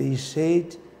 they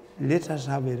said, let us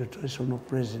have a rotation of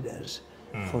presidents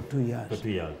for 2 years. For 2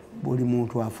 years. Buli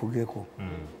muntu afugeko.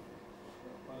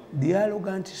 The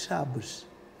arrogant Serbs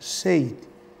said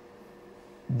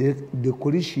the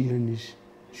coalitions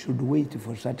should wait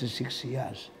for 36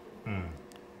 years.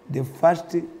 The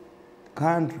first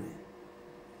country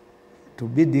to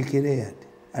be declared,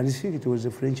 and I think it was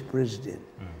the French president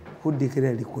who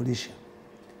declared the coalition.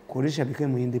 Coalition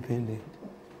became independent.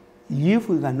 If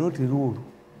we cannot rule,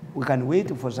 we can wait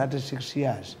for 36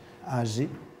 years. As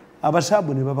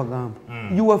Abasabu ne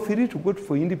babagamba, you are free to go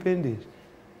for independence.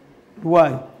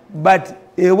 Why? But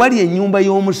wali enyumba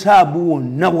y'omusabu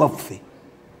wonna waffe.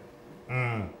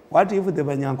 What if the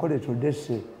Banyankole today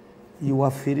say, you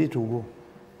are free to go,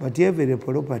 but every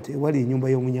property, wali enyumba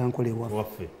y'omunyankole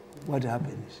waffe? What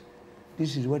happens?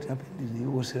 This is what happened in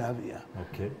Yugoslavia.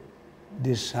 Okay.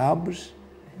 The Serbs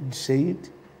said,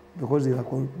 because they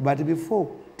were, but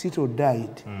before Tito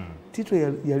died. Tito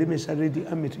Yalimesa Red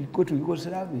Army to go to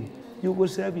Yugoslavia.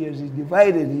 Yugoslavia is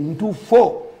divided into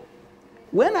 4.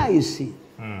 When I see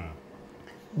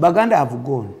Baganda have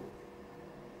gone,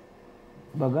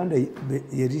 Baganda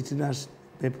written us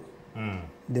paper.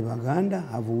 The Baganda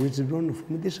have withdrawn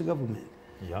from this government.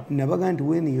 Yeah. In Baganda,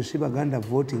 when you see Baganda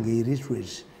voting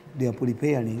illiterates, they are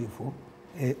preparing for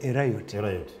a riot. A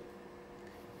riot.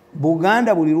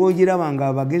 Buganda buli lwogirabanga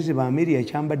abagezi ba Amerika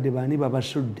ekyambadde baani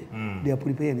babasudde. They are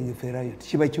preparing for a riot.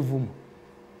 Kiba kivumu.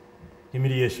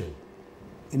 Humiliation.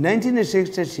 In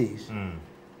 1966,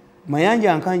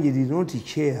 Mayanja Nkanji did not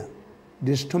chair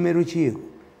the Stomero Chief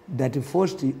that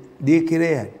first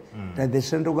declared that the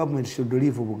central government should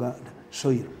leave Buganda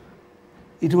soil.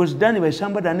 It was done by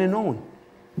somebody unknown.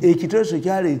 Ekiteeso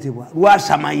kyaleetebwa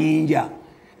Lwasa Mayinja.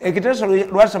 Ekiteeso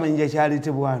Lwasa Mayinja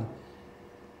kyaleetebwa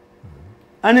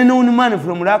unknown man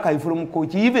from Rakai, from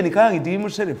Kochi, even Kangi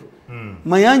himself.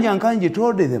 Mayanja Nkanji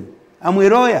told them, I'm a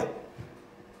lawyer.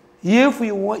 If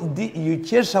you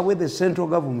chase away the central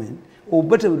government, or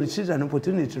better we receive an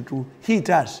opportunity to hit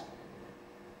us.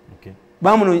 Okay.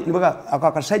 Bamuno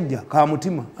akakasajja ka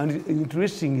mutima, and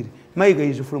interestingly, Maiga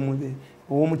is from the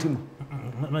Mutima.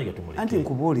 Anti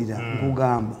nkubuulira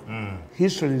nkugamba.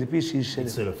 History repeats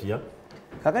itself. Yeah.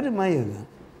 Kakati Maiga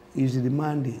is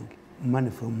demanding money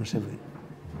from Museveni.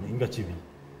 Nga kibi.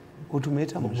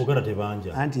 Otumeta Buganda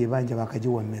tebanja. Anti ebanja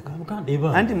bakajiwa mmeka. Buganda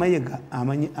ebanja. Anti Maiga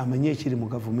amanye ekiri mu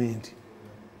government.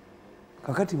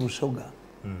 Kakati Busoga.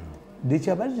 The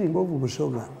Chabazi of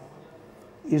Busoga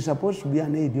is supposed to be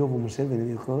an aide of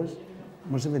Museveni because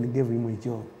Museveni gave him a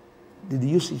job. Did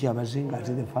you see Chabazinga at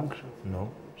the function? No.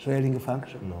 Swearing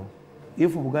function? No.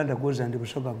 If Buganda goes and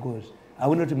Busoga goes, are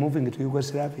we not moving to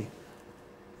Yugoslavia?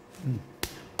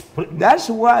 That's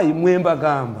why Mwemba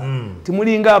Gamba.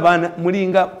 Timulinga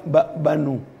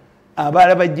Banu.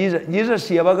 Abalaba Jesus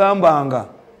Yabagambanga.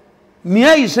 Me,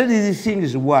 I said these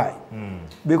things why?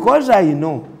 Because I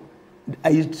know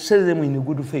I said them in a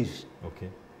good face. Okay.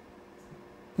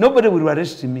 Nobody will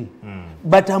arrest me.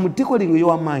 But I'm tickling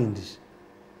your minds.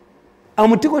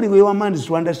 I'm tickling your minds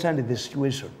to understand the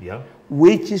situation. Yeah.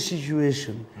 Which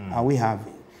situation are we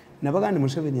having? Nabaganda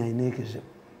Museveni ainekeze.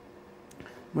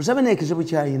 Museveni ekizibu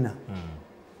kyayina.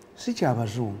 Si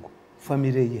ky'abazungu.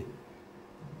 Famire ye.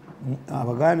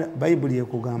 Abaganda Bible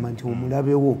ekugamba nti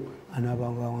omulabe wo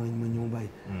anabanga mu nyumba ye.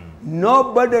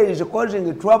 Nobody is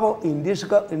causing trouble in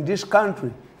this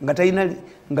country. Nga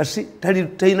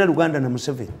talina Uganda na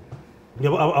Museveni.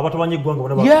 Abatabanye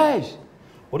eggwanga bona. Yes.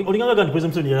 Olinganga nti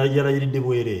President Museveni yalayiridde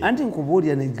bwere. Anti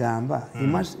nkubuulira negamba.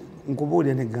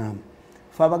 Nkubuulira negamba.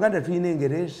 Fe Abaganda tulina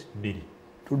engerezi.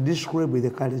 To describe the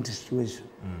current situation.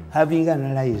 Having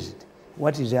analyzed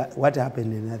what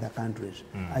happened in other countries,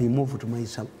 I move to my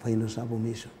final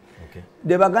submission. Okay.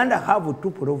 The Baganda have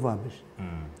 2 proverbs.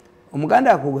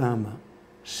 Omuganda akugamba,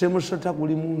 semusota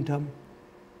kuli muntamu.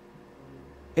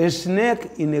 A snake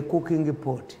in a cooking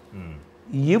pot.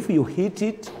 If you hit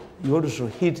it, you also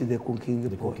hit the cooking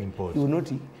pot. You will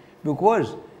not,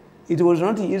 because it was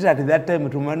not easy at that time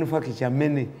to manufacture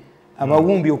many.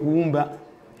 Abawumbi okuwumba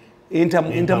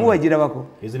entamu wagirabako.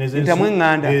 Entamu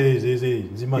enganda.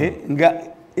 Nga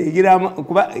egirama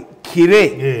kuba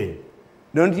kire.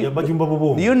 Don't you?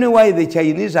 Do you know why the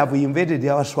Chinese have invaded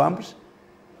our swamps?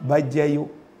 Bajjayo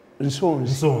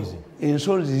nsonzi.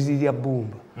 Ensonzi zirya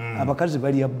bbumba. Abakazi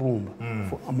balya bbumba.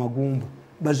 Amagumba.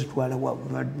 Bazitwala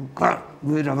waduka.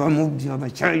 Lwera bamubbi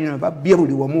abachina babbye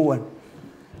buli wamu wano.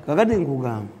 Kakati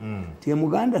nkugamba.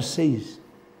 Muganda says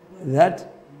that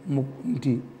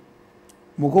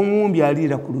mukomumbi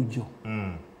alira ku lujjo.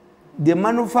 The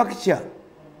manufacture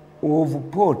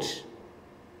of pot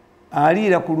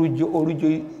alira ku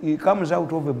lujjo comes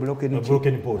out of a broken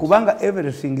pot. Kubanga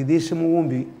everything this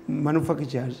muwumbi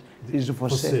manufactures is for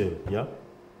sale. Yeah.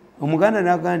 Omuganda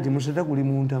naga nti musota kuli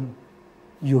muntamu.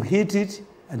 You hit it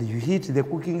and you hit the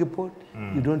cooking pot,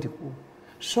 you don't cook.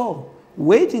 So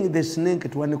waiting the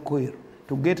snake to one coil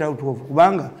to get out of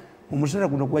kubanga omusota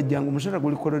kuno gwajjanga omusota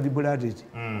guli cold blooded.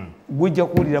 Gujja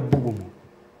kuwulira bugumu.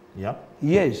 Yeah.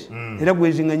 Yes. Era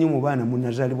gwezinga nnyo mu baana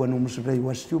munazaalibwa n'omusota you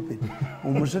are stupid.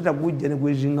 Omusota gujja ne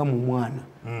gwezinga mu mwana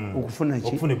okufuna ki?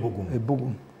 Okufuna ebbugumu.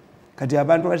 Ebbugumu. Kati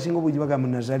abantu abasinga obujja bagamba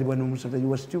munazaalibwa n'omusota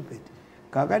you are stupid.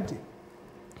 Kakati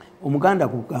omuganda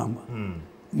kugamba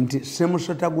nti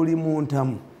semusota guli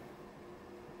muntamu.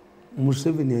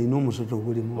 Museveni alina omusota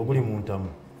oguli muntamu.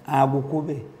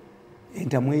 Agukube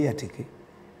entamu eyateke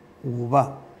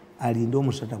oba alinde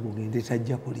omusota gugende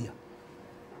tajja kulya.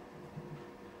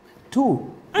 2,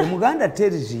 omuganda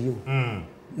tells you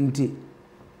nti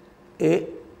a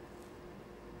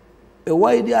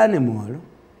wild animal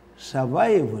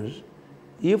survives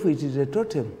if it is a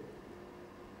totem.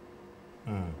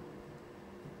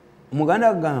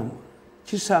 Muganda gamba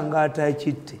kisanga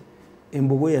atakitte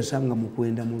embogo yasanga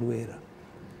mukwenda mu Lwera.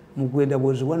 Mukwenda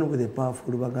was one of the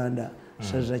powerful Baganda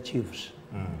Saza chiefs.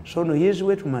 So on his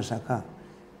way to Masaka,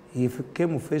 he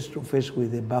came face to face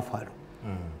with the buffalo.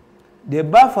 The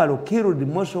buffalo killed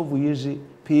most of his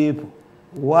people.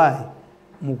 Why?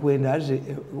 Mukwenda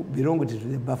belonged to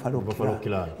the buffalo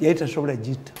clan. Yaita sobola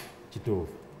jita. Kituufu.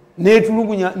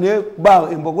 Netulugunya ne ba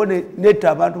embogo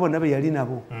netta abantu bonna be yali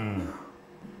nabo.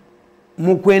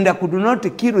 Mukwenda could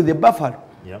not kill the buffalo.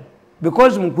 Yeah.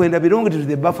 Because Mukwenda belonged to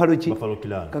the buffalo chief. Buffalo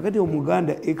clan. Kakati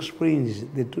Omuganda explains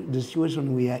the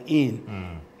situation we are in.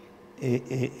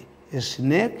 A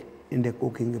snake in the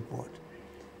cooking pot.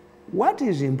 What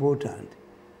is important?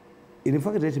 In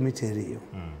fact, let me tell you.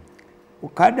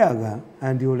 Kadaga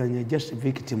and Olanya just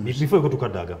victims. Before you go to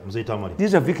Kadaga, Tamale.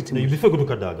 These are victims. Before you go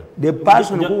to Kadaga. The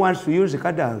person who wants to use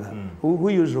Kadaga, who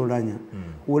uses Olanya,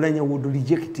 Olanya would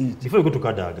reject it. Before you go to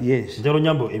Kadaga. Yes. Njalo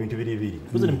nyambo ebintu bibiri.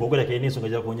 Kuze mpogera ke neso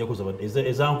ngaja kunya kuza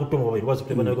ezanku tomo babiri bazo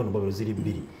pebana ko nobabiri ziri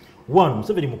bibiri. One,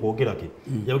 Museveni mukwogera ke.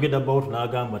 Yabogeda about na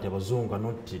agamba ati abazungu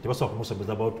not tebaswa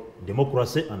kumusabeza about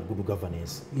democracy and good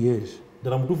governance. Yes.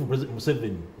 Dala mutufu President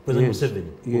Museveni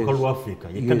Mukalu Africa.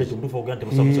 Yekande tumutufu ogante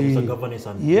musabeza governance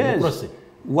and democracy.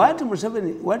 What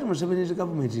Museveni's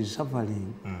government is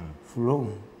suffering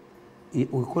from, we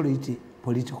call it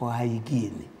political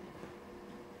hygiene.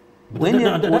 When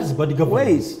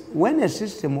a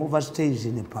system overstays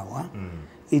in power,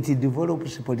 it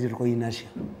develops political inertia.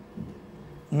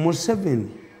 Museveni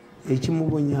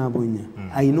ekimugonyagonya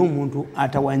ayina omuntu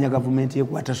atawanya gavumenti ye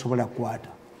kwatasobola kwata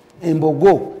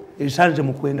embogo esanze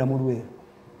mukwenda mu Lwera.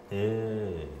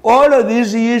 All of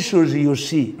these issues you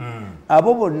see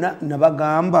abo bonna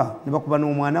nabagamba nebakuba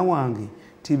n'omwana wange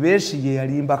ti Besigye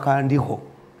yalimba kandiho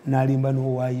nalimba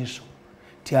n'Owaiso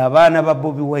ti abaana ba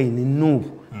Bobi Wine Nuupu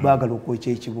baagala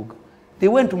okwokya ekibuga. They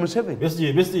went to Museveni.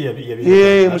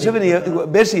 Museveni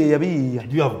Besigye yabiyiya.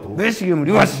 Besigye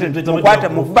muli wase mukwata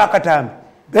mukuba akatambi.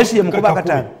 Besigye mukuba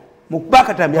akatambi. Mukuba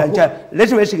akatambi acha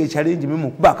leti Besigye challenge me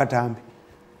mukuba akatambi.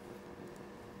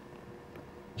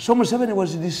 So Museveni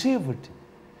was deceived.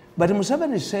 But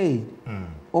Museveni said,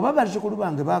 oba bazzukulu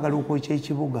bange baagala okwokya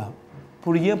ekibuga,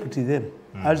 preempt them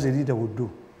as the leader would do.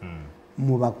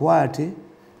 Mubakwate,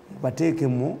 mubateeke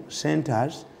mu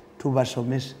centers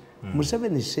tubasomesa.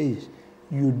 Museveni says,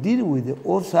 you deal with the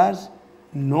authors,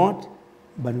 not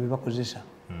bano bakozesa.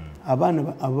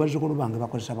 Abaana abazzukulu bange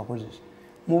bakozesa bakozesa.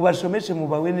 Mubasomese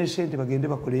mubawe ne sente bagende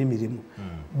bakole emirimu.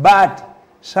 But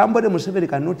somebody Museveni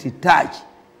cannot touch.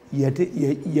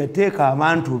 Yateeka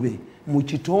abantu be mu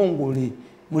kitongole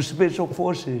mu special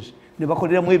forces ne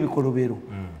bakoleramu ebikolobero.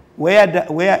 Where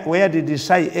did the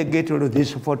CIA get all of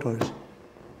these photos?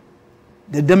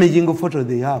 The damaging photos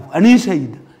they have. And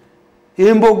inside,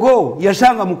 embogo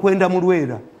yasanga mukwenda mu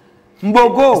Lwera.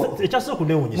 Mbogo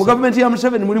mu gavumenti ya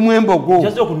Museveni mulimu embogo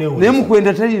naye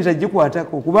mukwenda tayinza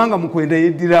gikwatako kubanga mukwenda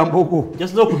yeddira mbogo.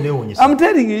 I'm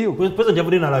telling you. President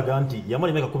Javudina alaga nti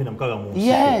yamali miaka 16 mu nsiko.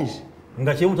 Yes.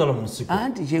 Nga kyemutala mu nsiko.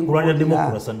 Kulwanira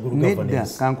democracy and good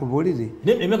governance. Kankubulire.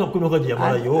 Emyaka 16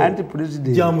 yamalayo. Anti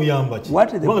president. Jamu yamba ki.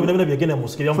 Kubanga bina byagenda mu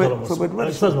nsiko yamutala mu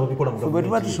nsiko. Sasa babikola mu government.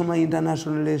 But what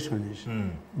international relations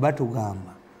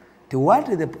batugamba.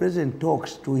 What the president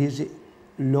talks to his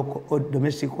local or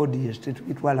domestic audience,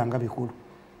 it was Langabikuru.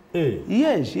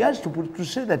 Yes, he has to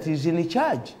say that he's in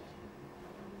charge.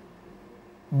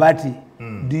 But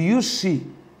do you see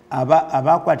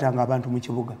abakwatanga abantu mu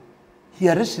kibuga? He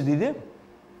arrested them.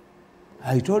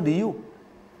 I told you,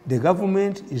 the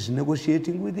government is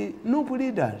negotiating with the Nuupu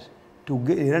leaders to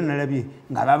get Nalabi.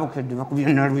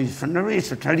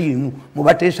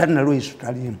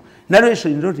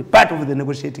 Narration is not part of the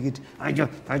negotiating it. I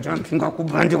don't think I could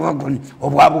brand wagon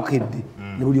of Wabukedi.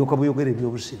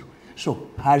 So,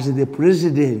 as the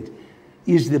president,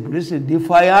 is the president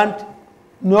defiant?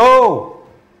 No.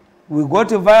 We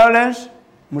got violence.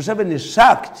 Museveni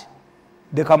sacked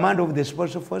the command of the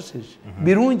special forces.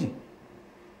 Mirundi.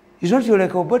 It's not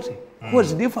like Obote, who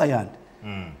was defiant.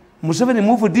 Museveni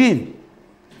moved in.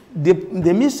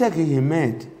 The mistake he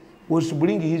made was to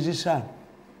bring his son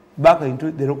back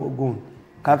into the local gun.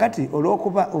 Kakati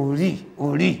olokuba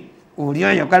oli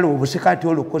ayagala obusekati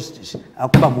Holocaust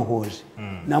akuba muhozi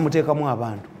namuteekamu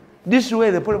abantu. This is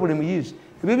where the problem is.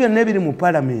 Ebyo nebiri mu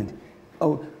parliament.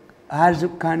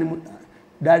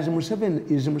 Is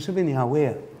Museveni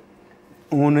aware?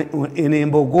 In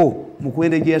Embogo,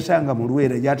 mukwende gye yasanga mu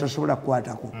Lwera gyatasobola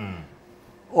kukwatako.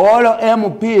 All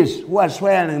MPs who are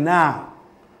swearing now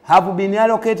have been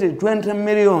allocated 20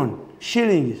 million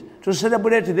shillings to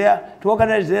celebrate to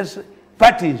organize their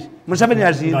parties Museveni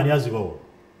azina ngani azibawo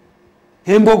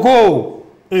embogo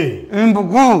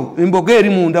embogo eri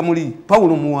munda muli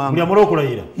Paulo Muwanga ndi amala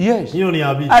okulayira yes niyo ni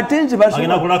abi atenze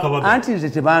basobola anti nze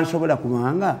tebansobola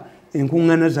kubanga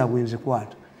enkuŋŋaana zaabwe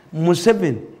nzikwata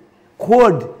Museveni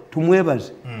code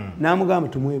tumwebaze n'amugamba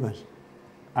tumwebaze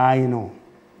I know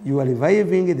you are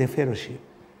reviving the fellowship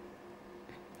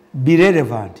be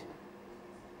relevant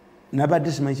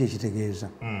nabadde simanyi kyekitegeeza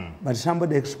but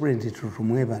somebody explained it to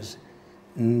tumwebaze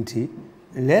nti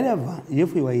relevant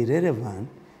if you are irrelevant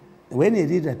when a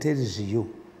leader tells you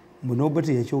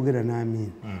nobody yakyogera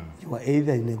n'amin you are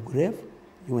either in a grave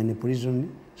you are in a prison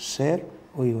cell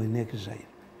or you are in exile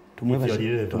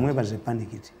tumwebaze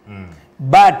panikiti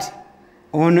but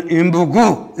on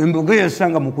embogo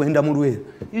yasanga mukwenda mu Lwera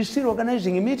is still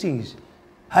organizing meetings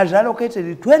has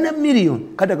allocated 20 million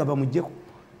kadagaba mujjeko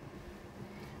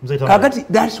kakati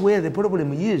that's where the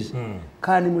problem is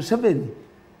kani Museveni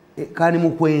kani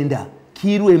mukwenda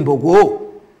kirwe embogo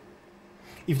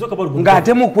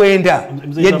ngate mukwenda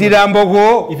yeddira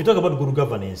mbogo if you talk about good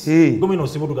governance gomino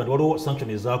simudu kandi waliwo sanction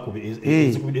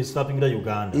ezikubide stopping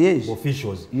Uganda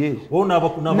officials wona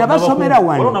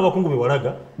abakungu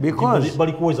bewalaga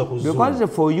bali kuweza kuzuula because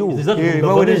for you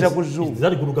baweleza kuzuula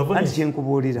that good governance ati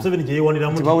chenkubuulira Museveni je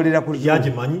yewanira mu baweleza kuzuula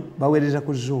yajimanyi baweleza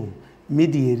kuzuula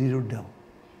media eriroddawo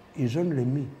is only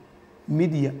me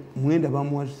media mwenda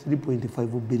bamuwa 3.5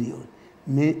 billion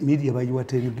media bayiwa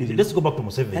 10 billion. Let's go back to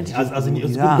Museveni as in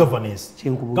good governance.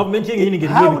 Government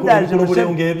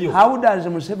how does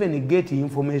Museveni get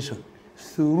information?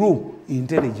 Through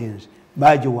intelligence.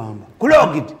 Bajo wamba.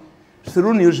 Kulog it.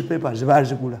 Through newspapers.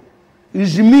 Bazikula.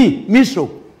 Is me, miso.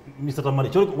 Mr. Tamale,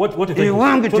 what if you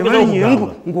want to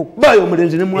buy your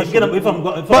Mulenzi?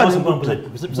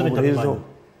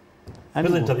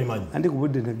 And it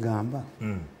wouldn't gamba.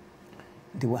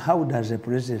 How does the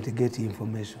president get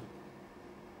information?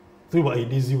 Through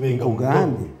IDs wenga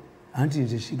Ugambi anti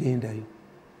nze sigendayo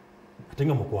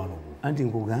atenga mukwano anti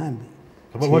ngugambi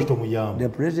the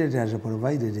president has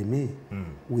provided me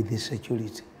with the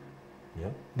security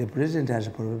the president has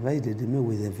provided me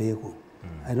with a vehicle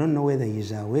I don't know whether he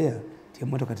is aware ti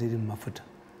motoka teri mafuta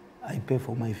I pay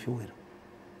for my fuel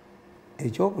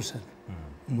ekyokusatu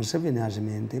Museveni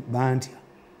azimente bantya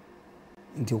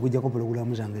nti okujja ko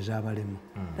programu zange z'abalema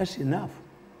that's enough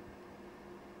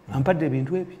ampadde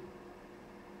ebintu ebyo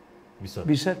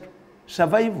bisatu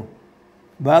survival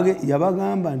bage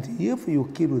yabagamba nti if you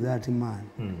kill that man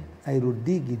I will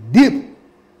dig deep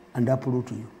and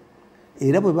uproot you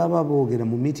era bwe baba boogera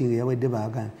mu meeting yawedde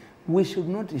baagamba we should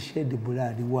not shed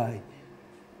blood why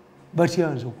but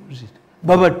yanze okuzita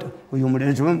babata oyo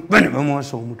mulenzi bane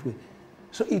bamuwasa omutwe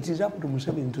so it is up to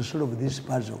Museveni to solve this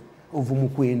puzzle of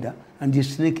mukwenda and the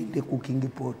snake in the cooking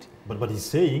pot. But he's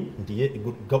saying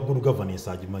good governance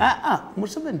ajimani.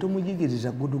 Museveni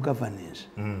tomujigiriza good governance.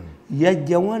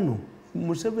 Yajja wano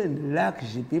Museveni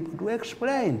lacks people to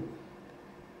explain.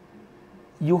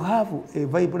 You have a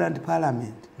vibrant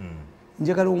parliament.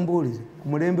 Njagala umbulize ku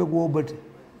mulembe gwa Obote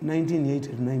 1980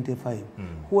 to 95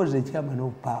 who was the chairman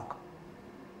of PAC.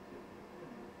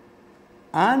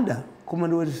 Under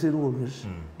Commonwealth rules,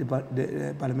 the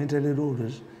parliamentary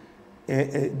rules,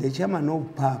 the chairman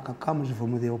of PAC comes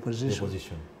from the opposition.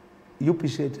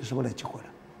 UPC is what I chikola.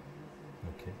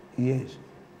 Okay. Yes.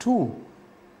 Two,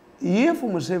 if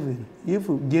Museveni, if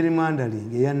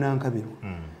gerrymandering,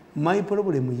 my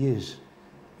problem is,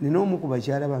 nino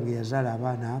mukubakyala bange yazala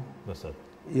abaana abo.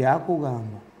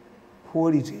 Yakugamba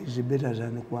quality is better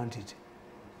than quantity.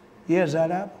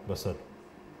 Yazala abo. Basatu.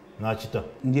 Nachita.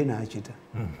 Ndiye nachita.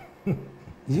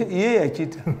 Ye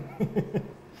yachita.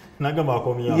 Nagamba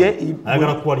akomya.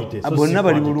 Ayagala quality. Bonna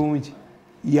bali bulungi.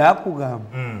 Yakugamba.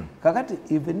 Kakati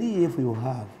even if you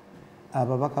have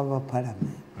ababaka ba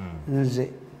parliament, nze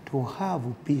to have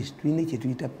peace, twine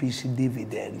kyetuyita peace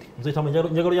dividend.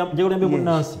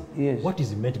 What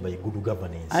is meant by good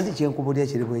governance? Anti kyenkubulya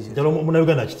kiri bwe ekyo.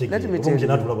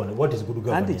 What is good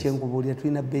governance? Anti kyenkubulya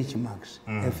twina benchmarks.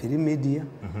 Free media,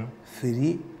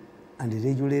 free and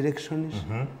regular elections,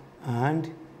 and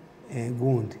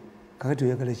gundi. Kakati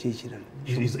oyagala kyekirala.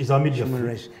 Is our media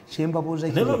free? Kyembabuuza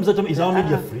is our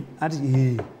media free?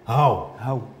 How?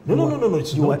 No.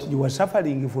 You are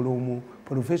suffering from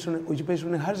professional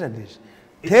occupational hazards.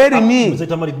 Tell me.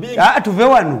 Tell me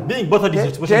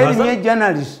a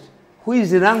journalist who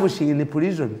is languishing in a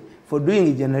prison for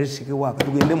doing journalistic work.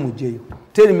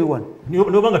 Tell me one.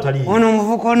 Ono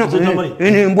muvuko ono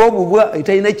ene mbobu bwa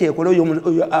itaina kyekolo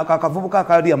akavubuka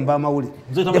kali amba mawuli.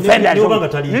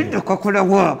 Kokola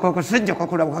wa kokosejja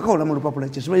kokola kakola mu lupapula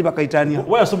kyesibayi bakaitania.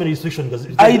 Why are so many restrictions?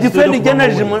 I defend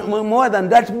journalism more than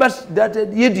that, but that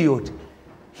idiot.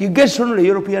 He gets only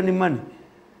European money.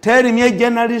 Tell me a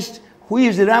journalist who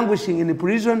is languishing in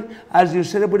prison as you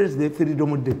celebrate the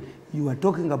Freedom Day. You are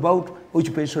talking about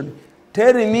occupation.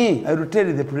 Tell me, I will tell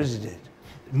the president.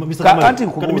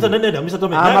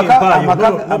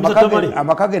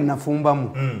 Amakage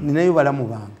nafumbamu ninayo balamu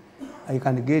bange. I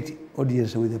can get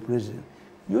audience with the president.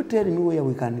 You tell me where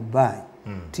we can buy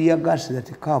tear gas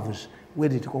that covers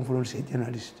where it confronts a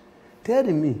journalist. Tell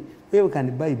me where we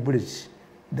can buy bullets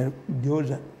that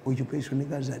those occupation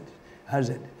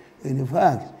hazard. In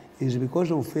fact, it's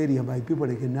because of failure by people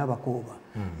like Nabakova.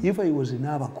 If I was in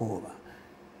Nabakova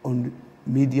on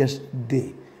Media's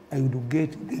Day, I would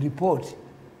get the report.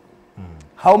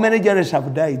 How many journalists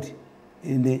have died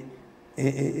in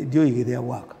doing their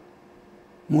work?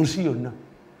 Monsiona.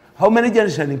 How many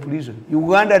journalists are in prison?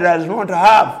 Uganda does not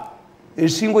have a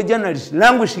single journalist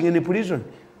languishing in a prison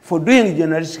for doing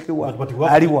journalistic work.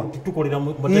 Aliwa.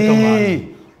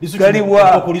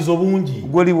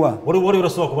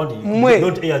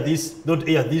 Don't air this. Don't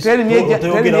air this. Tell me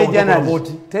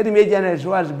a journalist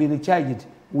who has been charged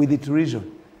with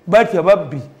treason. But your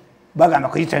baby, Bagana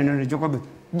Christian Jacob,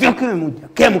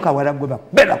 Kemuka, whatever,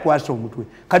 better question with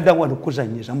Kada one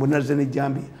Kusanyas, and Bonazani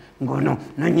Jambi, Gono,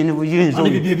 Nani, I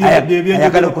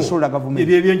got a Kusula government.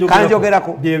 Kanjo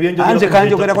Gerako, Anze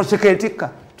Kanjo Gerako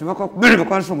Seketika, to work up Bill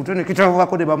Consum, to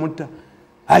Kitavako de Bamuta.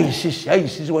 I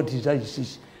see what is I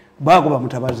see. Bago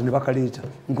Mutabazi Bakalita,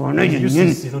 Gono,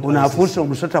 una Fuso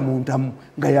Musata Muntam,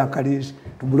 Gayakaris,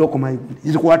 to block my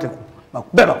is water.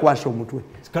 Better question with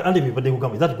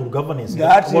that good governance.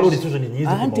 That is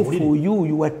for you.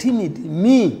 You are timid.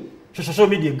 Me. Social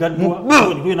media. Let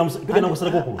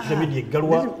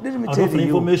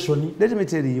me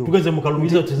tell you.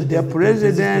 The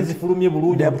president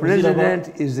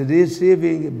is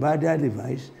receiving bad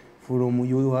advice from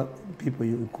your people.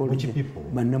 You call people.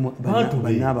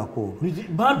 Banabako.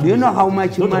 Do you know how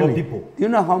much money? Do you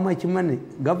know how much money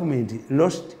government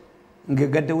lost?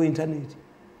 Get the internet.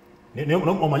 Yes,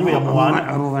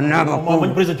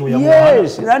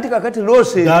 anti kakati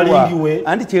lose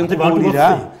anti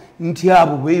chenkuulira nti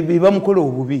abo bamukola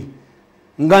obubi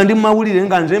nga ndi mawulire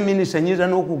nga nze minister nyiza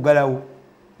n'okugalawo.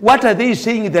 What are they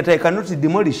saying that I cannot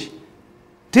demolish?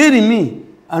 Tell me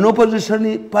an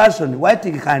opposition person what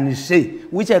he can say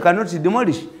which I cannot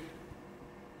demolish.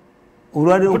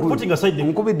 Putting aside the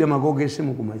nkubidde magogo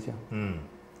esimu kumacha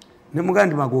ne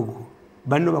mugandi magogo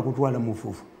banno bakutwala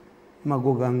mufufu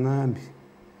magoga ngambi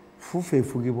fufu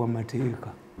efugibwa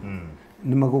mateeka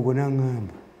ni magogo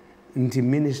nangamba nti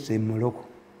minister Morocco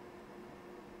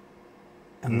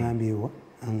angambyewa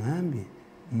angambye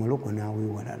Morocco nawe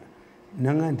walala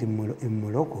nanga nti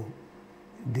Morocco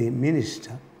the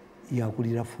minister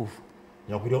yakulira fufu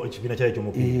yakulira ekibina kyayo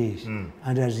ky'omupiira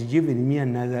and has given me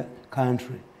another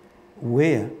country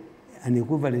where an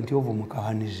equivalent of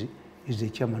Mukahanizi is the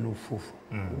chairman of fufu.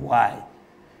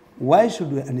 Why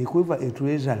should an equivalent to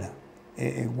Ezala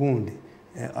a gundi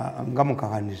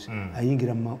Ngamukahanizi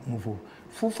ayingira mufu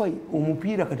fufa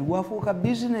omupira kati wafuuka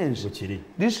business.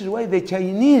 This is why the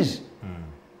Chinese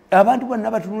abantu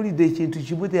bonna batunulidde ekintu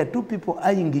kimu. There are two people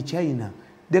eyeing China.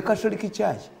 The Catholic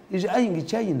Church is eyeing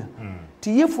China.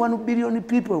 If 1 billion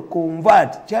people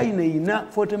convert, China ina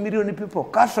 40 million people,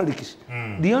 Catholics.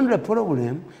 The only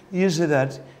problem is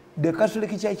that the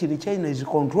Catholic Church in China is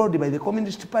controlled by the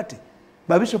Communist Party.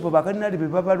 Bishop Bakanari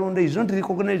Paparonda is not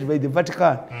recognized by the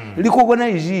Vatican.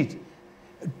 Recognize it.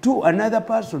 To another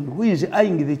person who is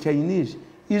eyeing the Chinese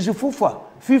is FIFA.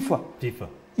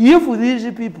 If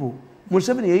these people,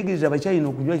 Museveni yayigiza Abachina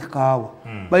okunywa kahawa,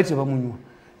 bayite bamunywa.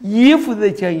 If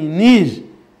the Chinese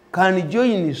can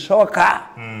join soccer,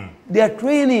 they are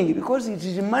training because it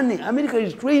is money. America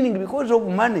is training because of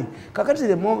money. Kakati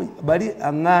the moment bali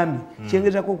angami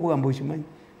chengeza ko kugamba okimanyi.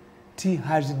 He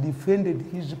has defended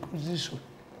his position.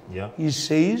 He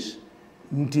says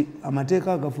nti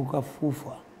amateeka agafuka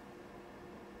fufa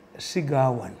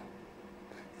sigawan.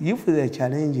 If they are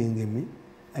challenging me,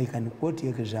 I can quote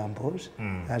examples.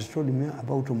 He has told me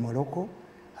about Morocco.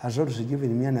 Has also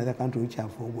given me another country which I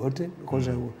have forgotten because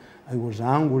I was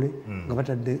angry about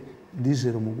this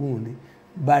Mugundi.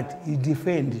 But he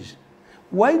defends.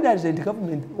 Why doesn't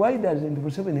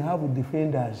Museveni have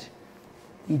defenders?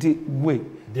 They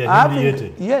are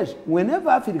humiliated. Yes, whenever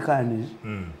Africans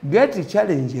get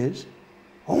challenges,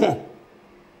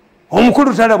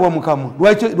 omukulu talabwa mukamwa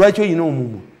lwaki oyina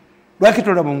omumu lwaki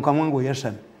tolabwa mukamwa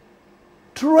ng'oyasana.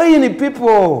 Train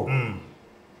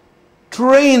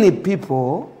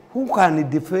people who can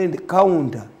defend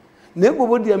counter. Nebo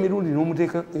bodi ya Mirundi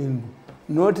n'omuteeka endu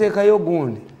n'oteekayo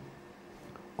gundi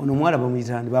ono mwala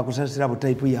bamuyitani bakusasira bu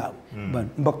type yaabwe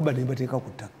mbakuba ne bateeka ku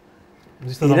ttaka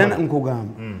Era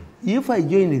nkugamba, if I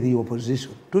join the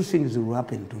opposition, two things will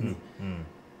happen to me.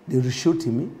 They will shoot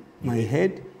me, my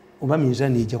head, oba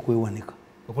minzani ija kwewanika.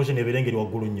 Opposition ebirengeri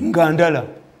waggulu nnyo. Ngandala.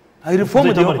 I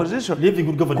reform the opposition.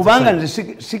 Kubanga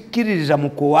nze sikkiririza mu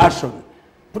coercion.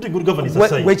 Putting good governance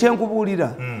aside. Gwe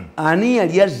kyenkubuulira, ani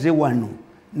yali azze wano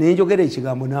nenjogera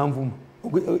ekigambo nanvuma.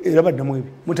 Era baddamu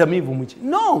ebyo. Mutamiivu muki?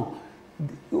 No.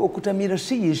 Okutamira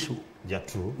si issue. Yeah,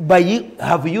 true. But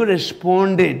have you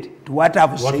responded to what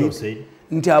I've said?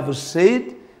 Nti I've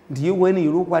said, when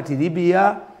you look at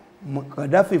Libya,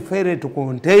 Gaddafi failed to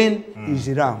contain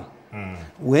Islam.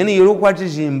 When you look at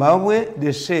Zimbabwe,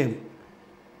 the same.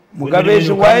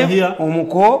 Mugabe's wife,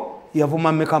 Omuko,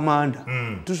 yavuma mekamanda.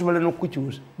 Tusobola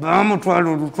n'okukyusa.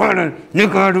 Bamutwala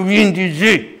nekadu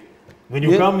bindize. When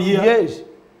you come here, yes.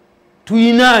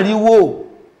 Tuyina aliwo.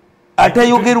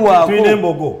 Atayogerwako.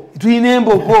 Tuyina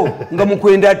embogo nga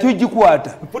mukwenda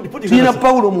atugikwata. Tuyina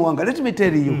Paulo Muwanga. Let me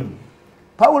tell you.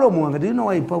 Paulo Muwanga, do you know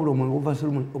why Paulo Muwanga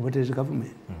overthrew his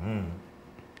government?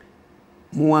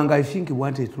 Muwanga, I think, he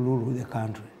wanted to rule the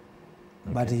country.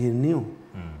 But he knew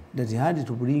that he had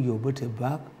to bring Obote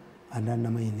back and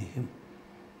undermine him.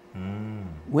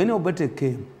 When Obote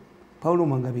came, Paulo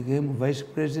Muwanga became vice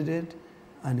president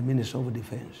and minister of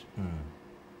defense.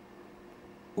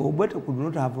 Obote could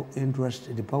not have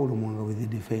entrusted Paulo Muwanga with the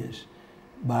defense,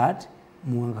 but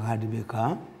Muwanga had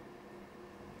become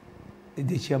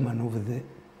the chairman of the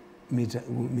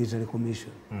military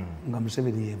commission. Nga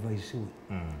Museveni ye vice.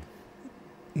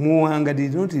 Muwanga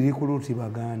did not recruit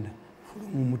Uganda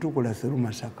from Mutukula through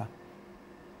Masaka.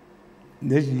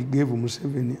 Then he gave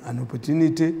Museveni an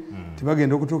opportunity to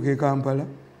bagenda okutuuka e Kampala.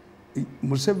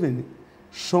 Museveni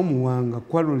saw Muwanga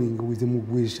quarreling with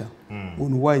Mugwesha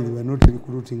on why they were not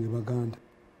recruiting Uganda.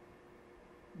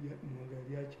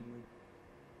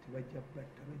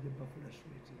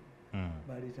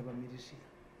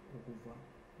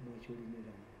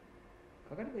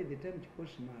 By the time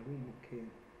Chikosi Marumu came,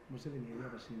 Museveni had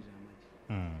never seen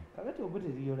Zamaji. Kakati Obote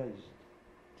realized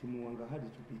Muwanga had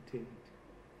to be tamed.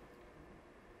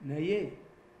 Naye,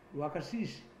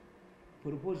 Wakasisi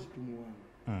proposed to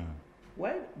Muwanga.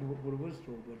 Why propose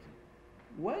to Obote?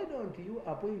 Why don't you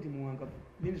appoint Muwanga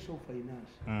Minister of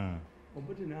Finance?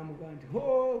 Obote namuga nti,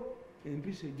 oh,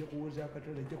 empisa ejja kuwoza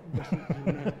akatale ejja kugasa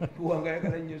Muwanga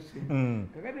ayagala nnyo ssente.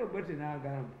 Kakati Obote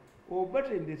n'agamba,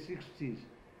 Obote in the 60s,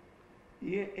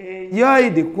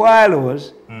 enjoyed the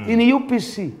quarrels in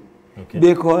UPC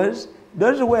because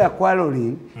those who were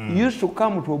quarreling used to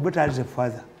come to Obote as a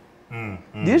father.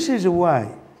 This is why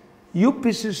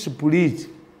UPC split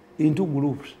into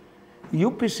groups.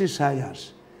 UPC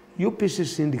Science, UPC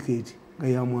Syndicate,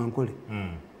 Gaya Mwankole.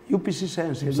 UPC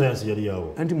Science yali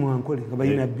yawo. Anti Mwankole,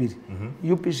 Gabayina Biri.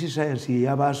 UPC Science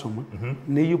yabasoma,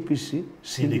 ne UPC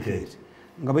Syndicate.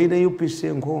 Gabayina UPC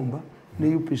Nkomba,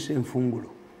 ne UPC Mfungulo.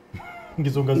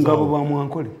 Ngabo ba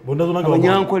Mwankole.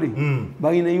 Abanyankole.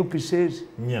 Bayina UPCs.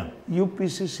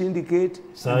 UPC Syndicate,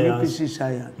 UPC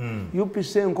Science.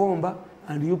 UPC Nkomba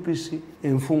and UPC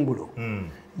Mfungulo.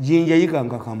 Jinja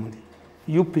yikanga kamuli.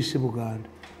 UPC Buganda.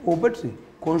 Obote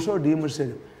consoled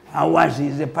himself. Ours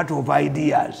is a part of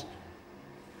ideas.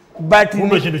 But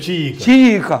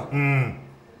Chika.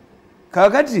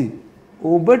 Kakati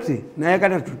Obote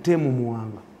nayakata tutemu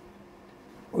Muwanga.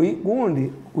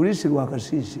 Gundi ulisi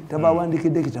Lwakasisi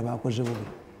tabawandikidde kitaba akoze bubi.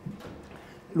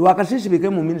 Lwakasisi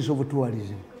became Minister of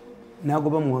Tourism.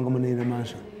 Nagoba Muwanga Munaira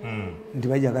Mansion. Nti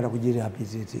bajagala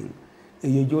kugirehabilitating.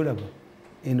 Eyo gyolaba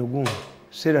eno Uganda.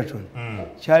 Seraton,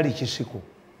 Charlie Chisiko.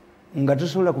 Nga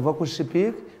tusobola kuva ku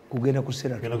Sipik kugenda ku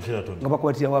Seraton. Nga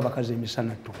bakwatirawo abakazi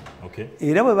emisana tu.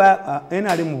 Era bwe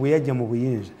NRM bwe yajja mu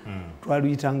buyinza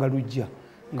twaluyitanga lujja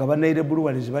nga banaire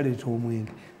Buluwalizi baleeta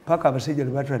omwenge paka abasajja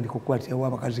lwe batandika okukwatirawo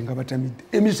abakazi nga batamidde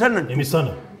emisana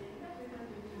tu.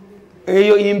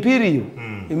 Eyo Imperial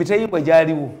emitayimbwa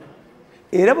gyaliwo.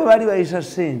 Era bwe baali bayisa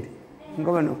ssente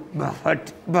nga bano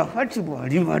bafati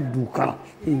bwali badduka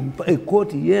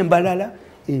ekkooti y'embalala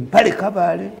empale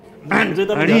kabaale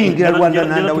aliyingira Rwanda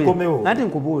nandawe anti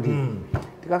nkubuulira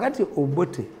kakati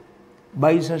Obote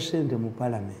bayisa ssente mu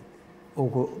parliament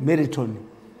okwo Meriton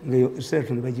ngayo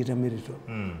Seraton bagiyita Meriton.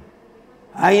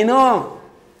 I know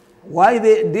why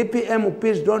the DPM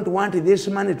MPs don't want this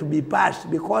money to be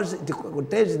passed because it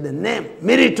contains the name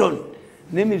Meriton.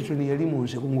 Ne Meriton yali mu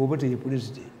nseko ng'Obote ye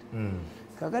president.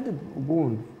 Kakati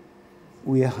Uganda,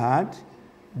 we had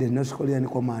the North Korean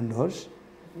commandos,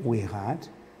 we had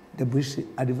the British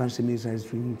advanced military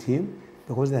training team,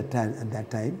 because at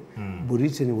that time,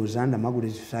 Britain was under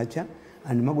Margaret Thatcher,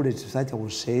 and Margaret Thatcher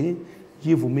was saying,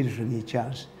 give military a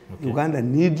chance. Uganda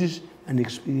needs an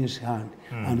experienced hand,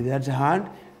 and that hand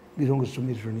belongs to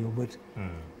Milton Obote.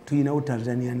 Tuyinawo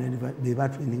Tanzania be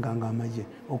batwininganga amaje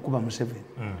okuba Museveni.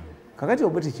 Kakati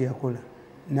Obote kye yakola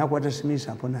nakwata Smith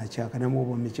apo n'akyaka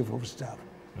namuwa chief of staff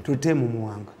tutemu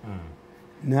Muwanga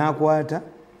nakwata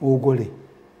Ogole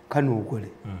Kano Ogole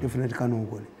definitely Kano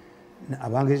Ogole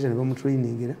abangereza ne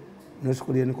bamutrainingira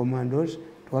no commandos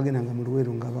twagendanga mu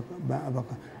Luweero nga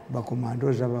ba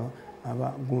commandos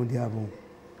abagundi abo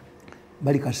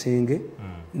bali Kasenge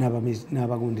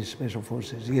n'abagundi special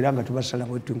forces era nga tubasala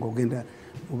wetu ngogenda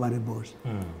mu Bareboss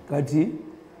kati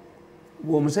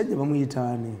omusajja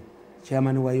bamuyitaani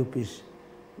chairman wa UPC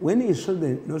when he saw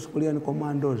the North Korean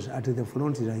commandos at the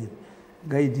front line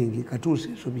guiding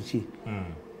Katuse Sobichi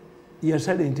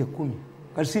yasala ente 10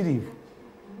 Kasirivu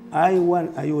I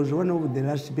was one of the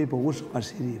last people who saw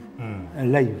Kasirivu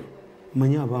alive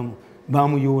manya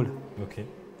bamuyola okay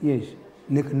yes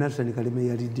Nick Nelson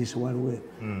Kalima did this one way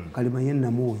Kalima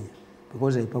yenna moya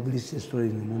because I published a story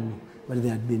in the morning but they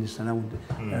had been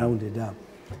surrounded up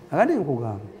akati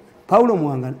nkugamba Paulo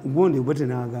Muwanga Gondi Obote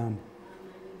n'agamba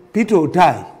Peter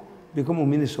Otai become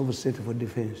Minister of State for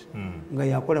Defense nga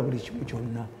yakola buli kimu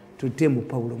kyonna tutemu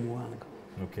Paulo Muwanga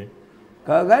okay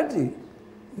kakati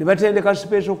nibatendeka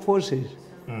special forces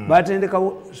batendeka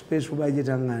special budget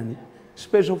ngani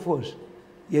special force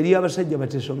yali abasajja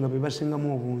bateso nga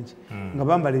bebasingamu obungi nga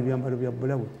bambala ebyambalo bya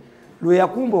bulabu lwe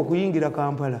yakumba okuyingira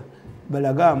Kampala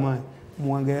balaga amaanyi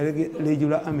Muwanga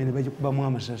yalejula amene bagikubamu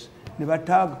amasasi ne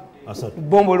bataaga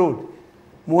bombo road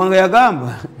Muwanga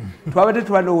yagamba twabadde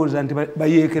twalowooza nti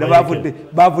bayeekera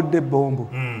bavudde bombo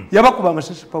yabakuba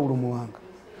amasasi Paulo Muwanga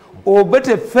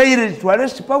Obote failed to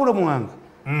arrest Paulo Muwanga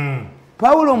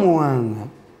Paulo Muwanga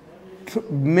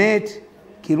met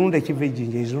Kirunda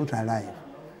Kivejinja is not alive.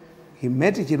 He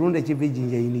met Kirunda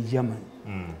Kivejinja in Germany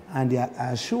and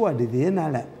assured the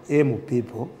NRM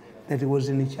people that he was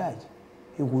in charge.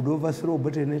 He could overthrow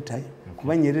Obote any time.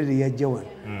 Kuba Nyerere yajja wano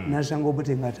n'asanga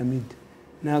Obote ng'atamidde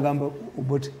n'agamba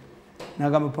Obote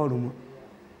n'agamba Paulo Muwanga,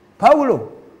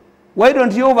 Paulo, why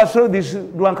don't you overthrow this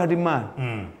drunkard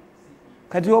man?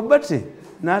 Kati Obote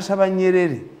n'asaba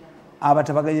Nyerere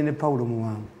abatabaganye ne Paulo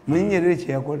Muwanga. Mwenye Nyerere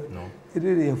kye yakola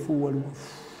Nyerere yafuuwa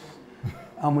lufu.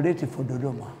 I'm ready for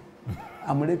Dodoma.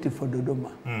 I'm ready for Dodoma.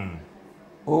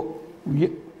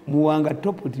 Muwanga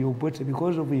topped Obote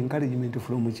because of encouragement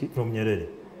from Nyerere.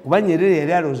 Kuba Nyerere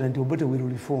yali alowooza nti Obote will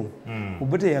reform.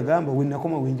 Obote yagamba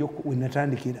wenakoma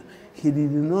wenatandikira. He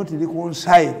did not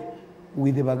reconcile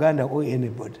with the Baganda or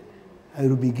anybody. I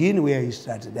will begin where he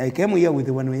started. I came here with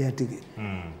the one-way ticket.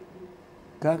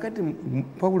 Kakati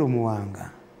Paulo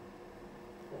Muwanga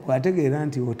kwategeera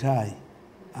nti Otai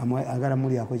agala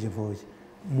muli ako kifoki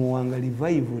Muwanga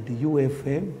revived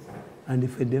UFM and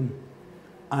FEDEM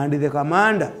and the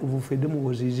commander of FEDEM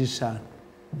was his son.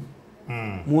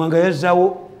 Muwanga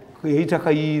yazzawo yayita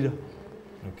Kayiira.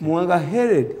 Muwanga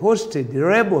hosted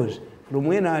rebels from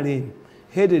NRM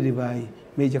headed by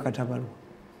Major Katabalu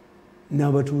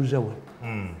n'abatuuza wano.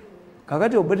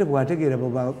 Kakati Obote bwategeera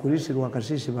bakulisirwa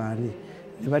kasisi baani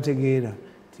ne bategeera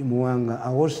ti Muwanga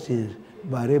hosted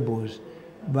ba rebels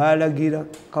balagira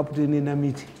Captain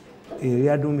Namiti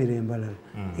eyadumira embalala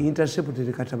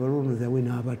intercepted Katabalu the way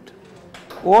n'abatta.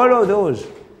 All of those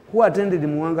who attended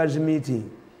Muwanga's meeting,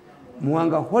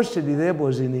 Muwanga hosted the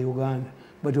rebels in Uganda,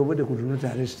 but Obote could not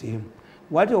arrest him.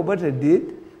 What Obote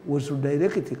did was to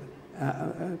direct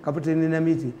Captain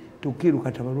Namiti to kill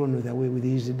Katabalu the way with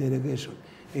his delegation.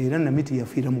 Era Namiti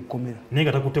yafiira mu kkomera.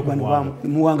 Nenga takutte ku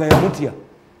Muwanga yamutya.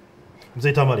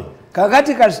 Mzee Tamale.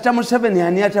 Kakati kasita Museveni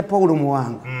aniata Paulo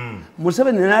Muwanga.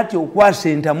 Museveni n'atya okwasa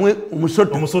entamu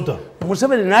omusota.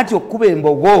 Museveni n'atya okkuba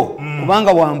embogo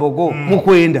kubanga wa mbogo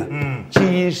mukwenda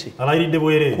kiyise. Alayiridde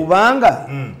bwerere. Kubanga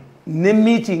ne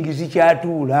meeting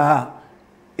zikyatuula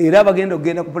era bagenda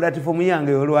okugenda ku platform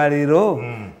yange olwaleero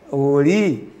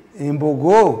oli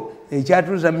embogo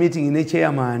ekyatuuza meeting ne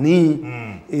chairman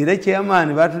era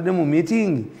chairman batudde mu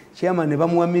meeting chairman ne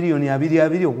bamuwa million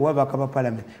 200 okuwa bakaba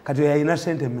parliament kati yalina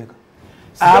sente mmeka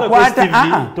akwata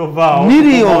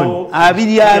million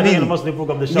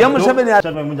 200 ya Museveni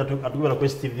atugera ku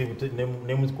STV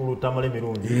ne mukulu Tamale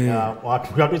Mirundi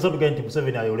atugatuisa tugenti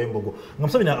Museveni ayole embogo nga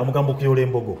Museveni amugambo kuyola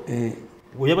embogo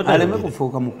aleme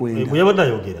kufuuka mu kwenda yabadde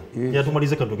ayogera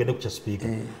yatumalize kati tugende ku kya speaker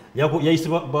yayise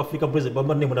ba Africa president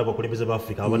bamanne mu n'abakulembeze ba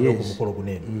Africa abadde ku mukolo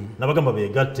gunene n'abagamba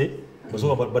beegatte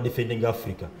basobola ba defending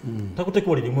Africa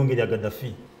takutekola limu ngeri ya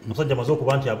Gaddafi musajja mazo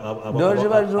kuba nti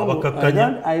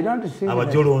abakakkanya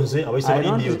abajolonze abayise ba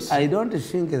idiots. I don't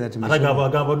think that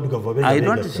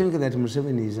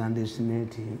Museveni is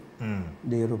underestimating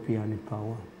the European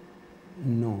power.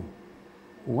 No.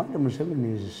 What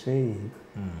Museveni is saying,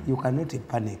 you cannot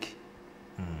panic.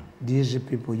 these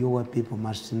people, your people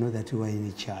must know that you are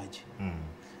in charge.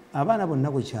 Abaana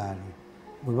bonna ku kyalo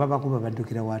bwe babakuba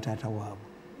baddukira wa taata waabwe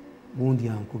gundi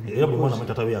ankubye era bwe mwana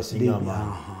mutata we yasinga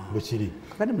amaanyi bwe kiri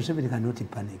kakati Museveni cannot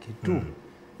panic too.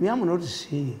 Me am not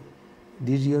see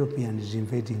these Europeans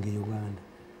invading Uganda.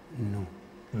 No.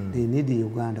 They need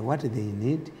Uganda. What they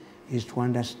need is to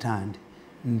understand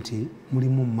nti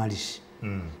mulimu malisi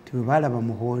tibwe balaba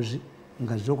muhoozi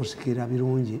nga z'okusikira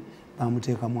birungi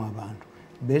bamuteekamu abantu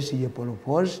Besigye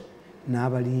propose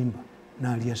n'abalimba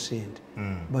n'alya sente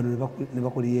bano ne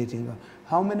bakuliyetinga.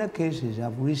 How many cases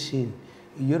have we seen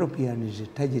Europeans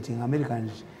targeting,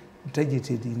 Americans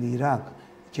targeted in Iraq,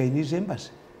 Chinese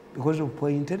embassy because of poor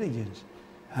intelligence?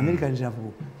 Americans have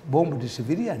bombed the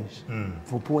civilians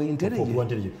for poor intelligence.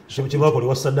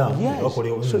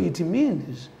 Yes. So it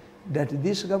means that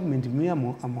this government, me,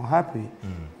 I'm happy,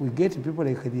 we get people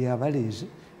like the Avalis,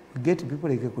 we get people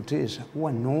like Kutesa who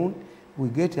are known, we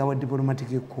get our diplomatic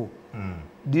corps.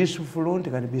 This front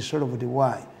can be solved.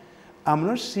 Why? I'm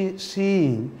not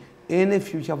seeing any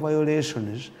future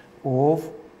violations of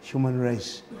human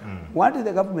rights. What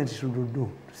the government should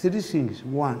do? 3 things.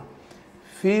 1,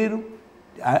 fill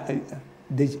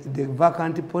the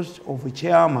vacant post of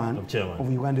chairman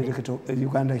of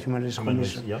Uganda Human Rights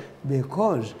Commission,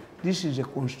 because this is a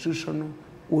constitutional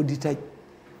auditor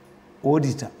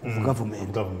of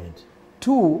government.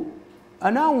 2,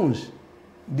 announce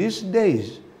these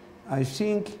days, I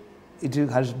think it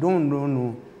has dawned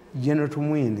on General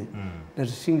Tumwine that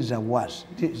things are worse.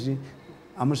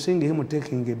 I'm seeing him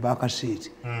taking a back seat.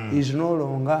 He's no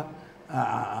longer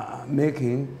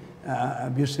making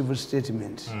abusive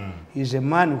statements. He's a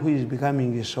man who is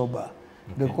becoming a sober,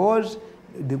 because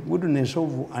the goodness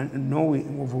of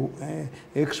knowing of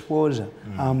exposure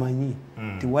amanyi.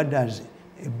 What does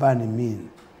a ban mean?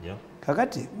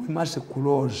 Kakati, we must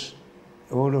close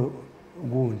all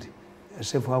gundi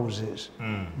safe houses.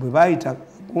 We buy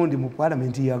gundi mu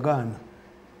parliament ya Ghana.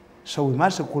 So we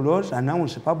must close,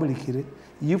 announce publicly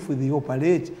if they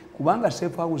operate. Kubanga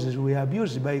safe houses were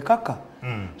abused by Kaka.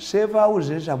 Safe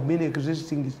houses have been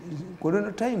existing in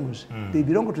colonial times. They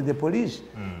belong to the police.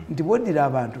 Nti bodira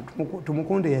abantu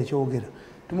tumukunde ya kyogera.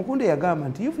 Tumukunde ya gama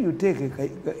nti if you take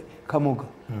Kamoga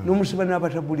n'omusiba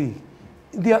n'abatabuli,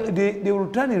 they will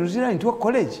turn Ruzira into a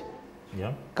college.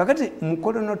 Kakati mu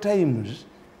colonial times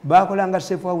bakolanga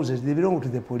safe houses, they belong to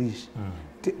the police.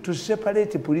 To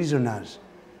separate prisoners,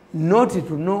 not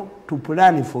to know to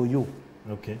plan for you.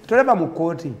 Okay. Toleba mu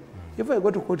court. If I go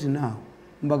to court now,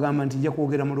 mbagamba nti nja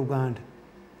kwogera mu Luganda.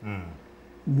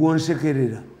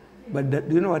 Bwonsekerera. But do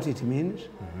you know what it means?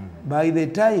 By the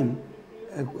time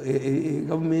a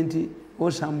government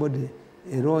or somebody,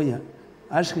 a lawyer,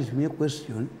 asks me a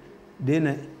question,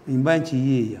 then in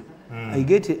Banchi I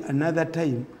get another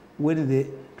time when the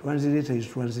translator is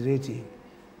translating.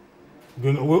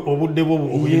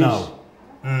 Yes.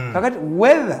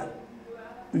 Whether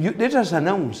you, let us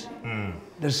announce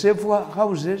the safe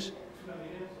houses,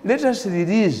 let us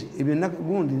release even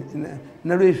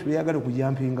Narweshu. I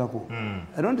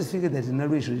don't think that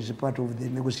Narweshu is part of the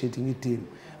negotiating team,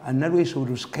 and Narweshu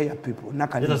will scare people.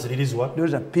 Let us release what?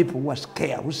 Those are people who are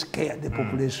scared, who scare the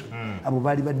population.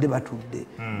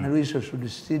 Narweshu should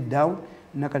sit down.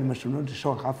 Nakali should not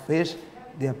show her face.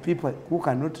 There are people who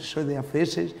cannot show their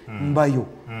faces. Mbayo.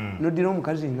 No dino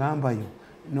mukazi ngambayo.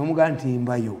 No muganti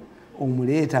mbayo.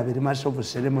 Omuleta very much of a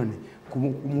ceremony.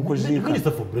 Kumukozika.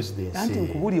 Minister for presidency. Anti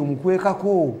nkubuli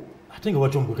omukwekako. Atenga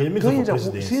wachombuka minister for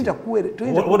presidency. Sinta kuwere.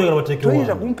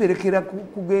 Toyinza kumperekera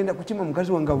kugenda kukima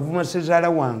mukazi wange avuma sezala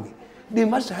wange. They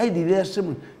must hide their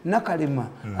ceremony. Nakalema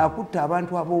akutta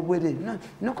abantu abobwere.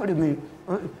 Nakalema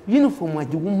uniform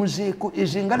ajugumuzeeko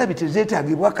ezingala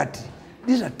bitezeetaagibwa kati.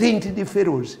 These are tainted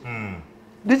fellows.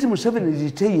 This Museveni is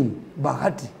retain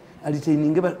Bahati,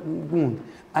 alitaining Gundi,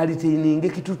 alitaining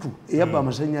Kitutu, Yaba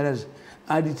Masanyarazi,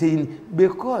 alitain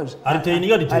because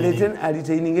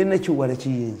alitaining natural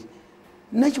change.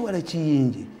 Natural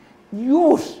change.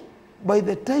 Youth, by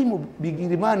the time of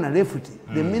Bigirimana left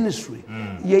the ministry,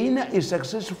 Yaina is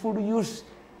successful youth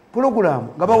program.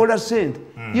 Gabawola sent.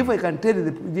 If I can tell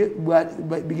the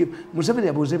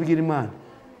Museveni was a Bigirimana.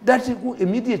 That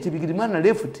immediately Bigirimana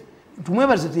left.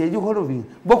 Tumweba zati yaji holoving.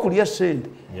 Boku ya sent.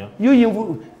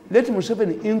 You let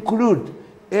Museveni include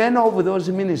any of those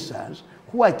ministers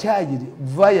who are charged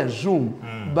via Zoom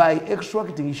by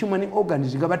extracting human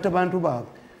organs. Gabata bantu babo.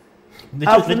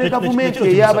 Afune government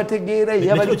yabategera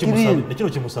yabalikirira. Nekino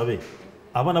kimusabe.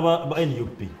 Abana ba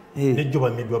NUP nejo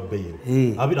bamedwa bail.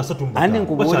 Abira satumba. Andi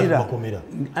nkubolira bakomera.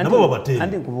 Nabo babatera.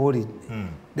 Andi nkubolira.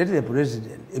 That is the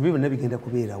president. Ebibo nabigenda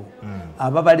kubeerawo.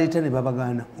 Ababaleta ne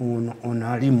babagana ono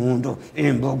ali mundo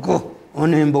embogo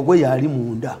ono embogo yali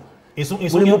munda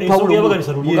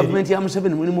mu gavumenti ya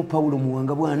Museveni mulimu Paulo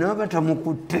Muwanga bwana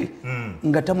batamukutte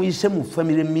nga tamuyise mu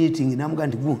family meeting namuga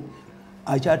nti guno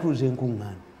akyatuuza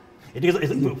enkuŋŋaana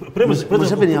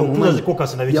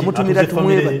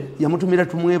yamutumira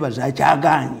tumwebaza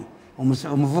akyagaanye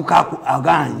omuvuka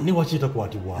agaanye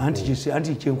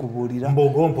anti kyenkubuulira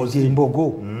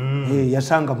embogo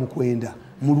yasanga mukwenda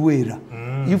mulwera.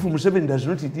 If Museveni does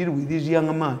not deal with this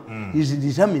young man, he is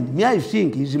determined. Me, I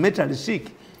think he is mentally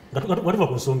sick. Whatever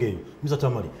kusonga eyo Mr.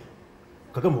 Tamale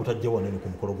Kagame utajjawa nene ku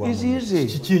mukolo gwa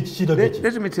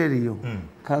let me tell you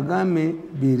Kagame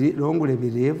wrongly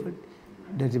believed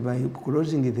that by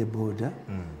closing the border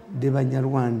the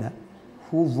Banyarwanda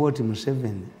who vote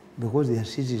Museveni because they are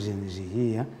citizens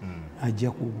here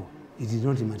ajja kugwa. It did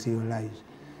not materialize.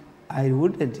 I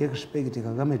wouldn't expect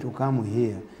Kagame to come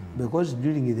here because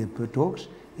during the talks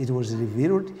it was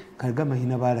revealed Kagame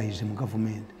hinabala is in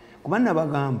government. Kubana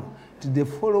bagamba the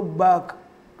follow back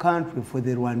country for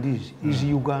the Rwandese is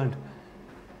Uganda.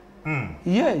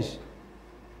 Yes.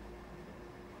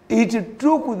 It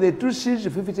took the Tutsis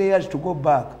 50 years to go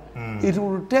back. It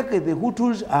will take the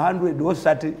Hutus 100 or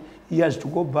 30 years to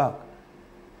go back.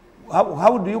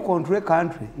 How do you control a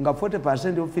country?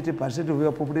 40% or 50% of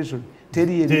your population,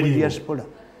 30 years diaspora.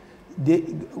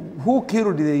 Who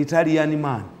killed the Italian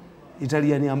man,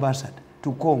 Italian ambassador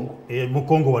to Congo?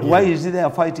 Why is they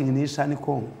are fighting in Eastern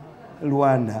Congo?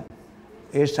 Rwanda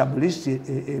established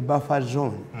a buffer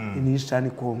zone in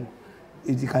Eastern Congo.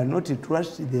 It cannot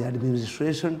trust the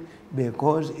administration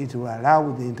because it will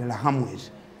allow the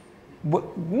interhamwes. But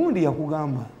gundi ya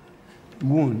kugamba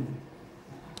gundi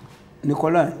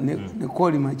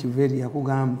Nicole Machiavelli ya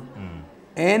kugamba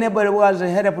anybody who has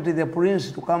helped the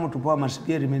prince to come to power must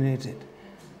be eliminated.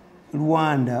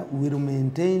 Rwanda will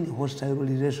maintain hostile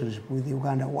relationships with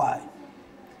Uganda. Why?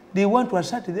 They want to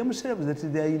assert themselves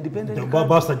that they are independent.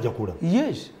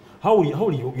 Yes. How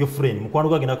will your friend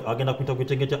mukwano agenda kuita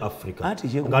kwitenge cha Africa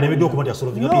ngane document ya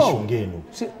solving issue ngeno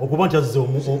okubanti azze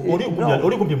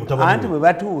oli kumbi mutabani anti bwe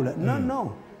batula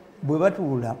no bwe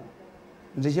batula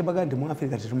nze kyebaga nti mu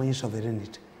Africa tetumanyi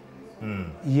sovereignty.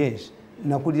 Yes.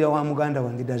 Nakulira wa muganda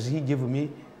wange, does he give me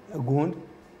a gun?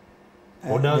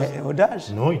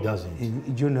 Orders? No, he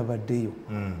doesn't. John Abadeo.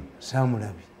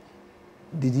 Samurabi.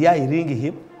 Did I ring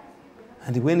him?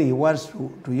 And when he wants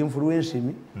to influence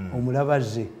me,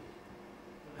 omulabaze.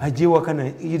 Ajiwa kana,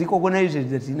 he recognizes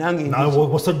that nange. Na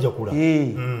wasajja kula.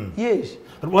 Yes.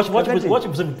 Watch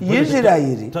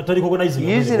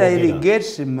Israel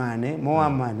gets money, more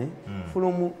money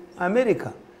from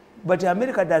America. But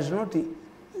America does not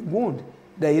wound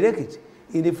direct.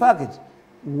 In fact,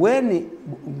 when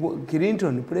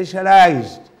Clinton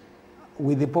pressurized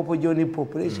with the Pope Johnny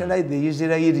Pope, pressurized the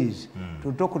Israelis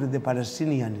to talk to the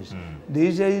Palestinians, the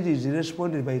Israelis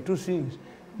responded by two things.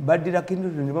 Badira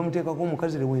Clinton nebamuteka ko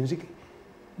mukazi wenzike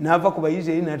nava kuba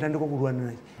Israel natandika kulwana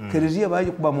naye Kerezia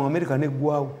baje kuba mu America ne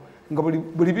gwawo nga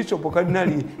buli bishop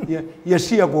cardinal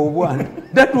yashia kwa bwana.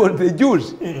 That was the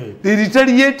Jews. They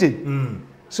retaliated.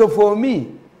 So for me,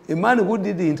 a man who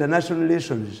did the international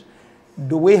relations,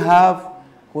 do we have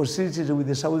hostilities with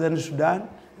the Southern Sudan?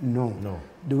 No.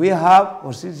 Do we have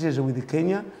hostilities with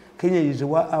Kenya? Kenya is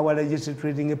our largest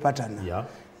trading partner. Yeah.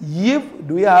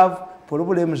 Do we have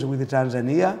problems with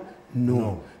Tanzania?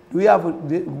 No. Do we have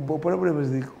problems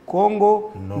with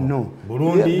Congo? No.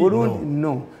 Burundi?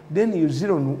 No. Then you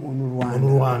zero on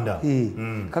Rwanda.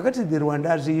 Kakati the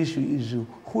Rwanda's issue is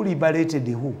who liberated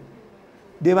who?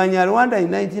 The Banyarwanda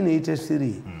in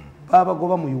 1983, Baba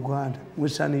Goba mu Uganda,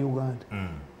 Western Uganda,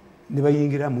 ne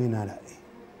bayingira mu NRA.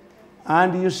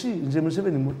 And you see, nze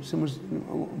Museveni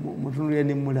mutunulira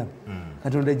ne mulaba.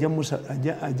 Katonda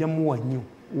ajamuwa nnyo.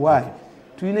 Why?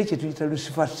 Tuyina kye tuyita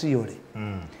Luciferiole.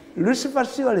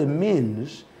 Luciferiole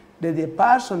means that the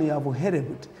person you have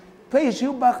helped pays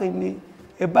you back in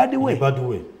a bad way.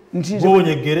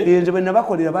 Nze bwe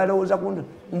nabakolera balowooza kundu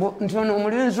nti ono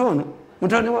omulenzi ono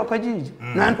mutani wa Kajiji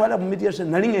nantwala mu media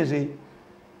center nalingeze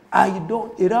I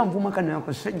don't era mvuma kana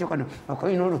akasajja kana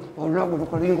akayino olwago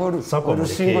lukolingo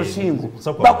olusingo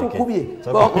bakukubye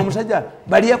omusajja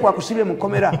baliye kwa kusibye mu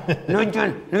komera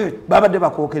nojon babadde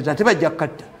bakookeza tebajja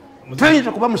katta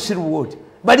tuyinza kuba musiru wote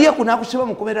baliye kunakusiba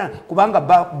mu komera kubanga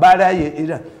balaye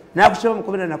era nakusiba mu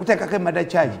komera nakuteekako emada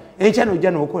charge enkyano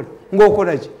ojja n'okola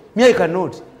ng'okola ki myeka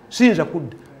note siyinza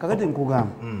kudda kakati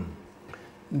nkugamba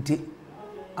nti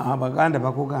Abaganda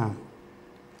bakugamba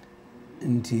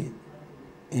nti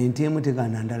ente emu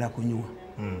tegana ndala kunywa.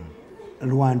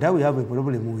 Rwanda, we have a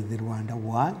problem with Rwanda.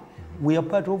 Why? We are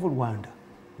part of Rwanda.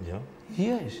 Yeah.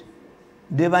 Yes.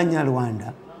 The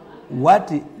Banyarwanda,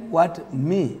 what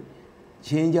me,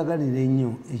 kyenjagalira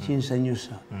ennyo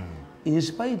ekinsanyusa in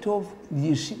spite of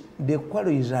the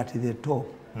qualities at the top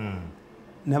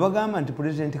nabagamba nti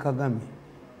President Kagame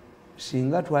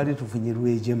singa twali tufunye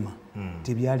Rwejema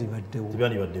tebyali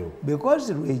baddewo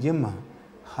because Rwejema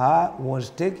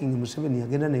was taking Museveni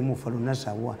yagenda naye mu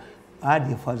Falunasawa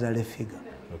had a fatherly figure.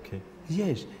 Okay.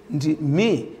 Yes, nti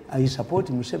me I support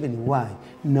Museveni. Why?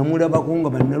 Namulabako nga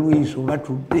bannalwiso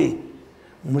batudde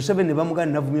Museveni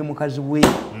bamugana navumye mukazi we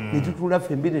netutula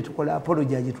fembi ne tukola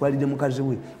apology twalide mukazi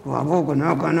we lwaboko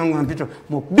nakana nga mpito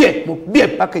mukbye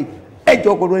paka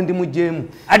ekyo lwendi mujemu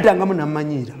atangamu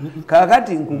namanyira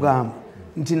kakati nkugamba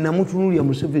nti namutunulya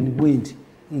Museveni bwenti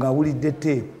nga awulidde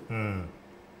teepu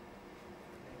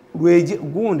lweje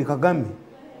gundi Kagame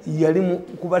yali mu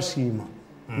kubasiima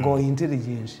nga wa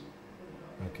intelligence.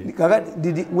 Okay.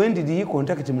 Kakati when did he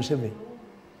contact Museveni?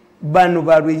 Bano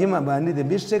balwejema bandi the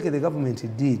mistake the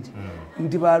government did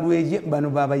nti balweje bano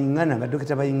babayingana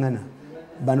badokita bayingana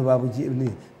bano babuje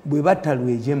bwe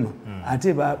batalwejema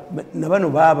ate nabano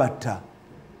babata.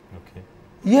 Okay.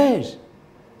 Yes,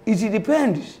 it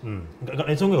depends.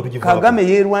 Kagame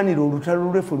yerwanira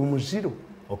olutalo lwefu lumuziro.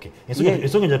 Okay.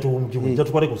 Ensonga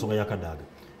njatukwale ku nsonga ya Kadaga.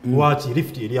 Wachi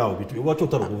lift eriawo bitu wachi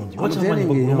otarungi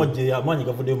wachi amanyi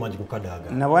gavudde manji ku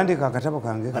Kadaga nabandika akatabo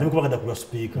kange ali kubagada ku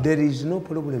speaker. There is no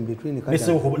problem between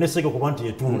Kadaga neseko ku bantu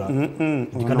yetula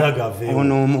ndi Kadaga aveyo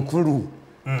ono omukulu.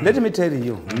 Let me tell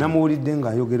you, namuwulidde nga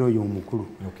ayogera oyo omukulu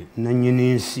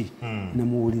nannyini nsi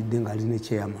namuwulidde nga alina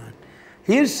chairman.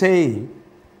 He's saying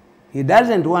he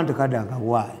doesn't want Kadaga.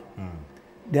 Why?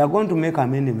 They are going to make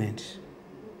amendments.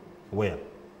 Where?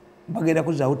 Bagenda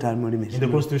kuzaawo term limits. In the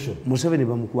constitution. Museveni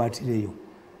bamukwatireyo.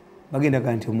 Bagenda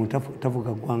kanti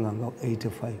omutafuka gwanga nga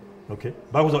 85. Okay.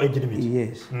 Bakuza age limit.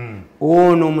 Yes.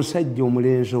 Ono omusajja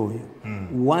omulenzi oyo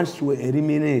wants to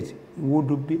eliminate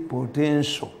would be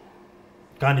potential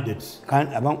candidates.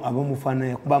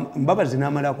 Abamufaananya kuba Mbabazi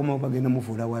n'amala akoma bagenda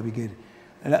mufuula wa bigere.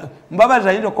 Mbabazi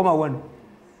ayinza okukoma wano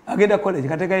agenda college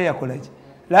kateekayo yakola ki?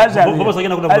 Lazaro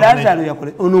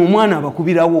yakola. Ono omwana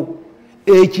abakubirawo.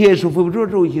 Ekyeso fe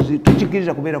butoto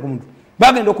tukikiriza kubeera ku muntu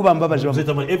bagenda okuba Mbabazi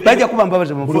bajja kuba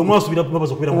Mbabazi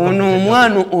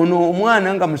ono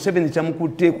omwana nga Museveni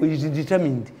kyamukutte ku is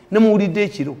determined namuwulidde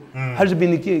ekiro has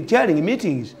been chairing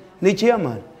meetings ne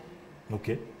chairman.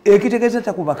 Okay. Ekitegeeza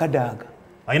takuba Kadaga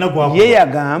ye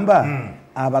yagamba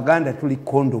Abaganda tuli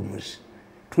condoms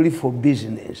tuli for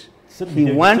business.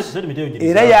 He wants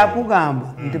era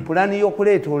yakugamba nti pulani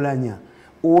y'okuleeta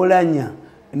olanya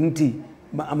nti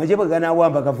amajyeba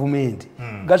ganawamba gavumenti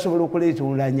gasobola okuleeta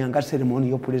olanya nga ceremony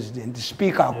yo president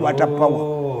speaker akwata power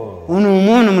ono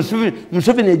omwana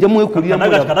Museveni ejja mwekulira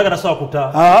Kadaga nasawa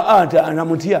kuta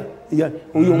anamutya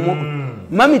oyo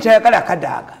mami tayagala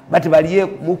Kadaga bati baliye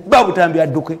mukuba butambi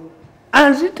adduke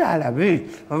anzita alabe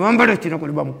abambala kino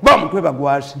kuliba mutwe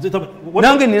bagwasi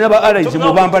nange nina ba allies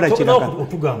mubambala kino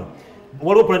otugamba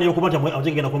waliwo pulani y'okubanja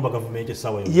amajyegenda kumba gavumenti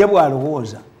esawa ye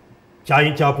bwalowooza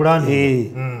kya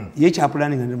pulani ye kya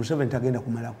pulani nga Museveni tagenda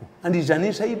kumalako and is an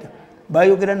insider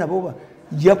bayogera nabo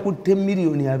yakutte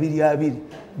miliyoni 220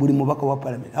 buli mubaka wa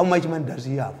parliament. How much money does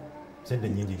he have? Sende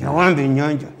nyingi nawamba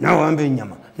ennyanja nawamba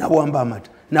ennyama nawamba amata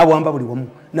nawamba buli wamu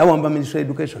nawamba ministry of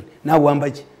education nawamba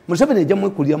ki Museveni ejja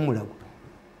mwekulya mulago.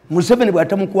 Museveni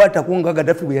bwatamukwata ku nga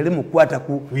Gaddafi bwe yali mukwata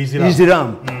ku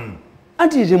Islam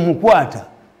anti je mukwata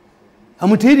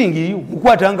amutiringi yu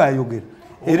mukwata nga ayogera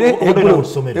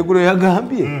eggulo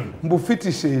yagambye mbu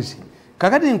fitises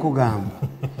kakati nkugamba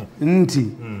nti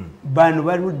bano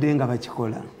baludde nga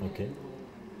bakikola.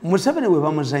 Museveni we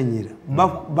bamuzanyira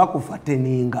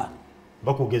bakufateninga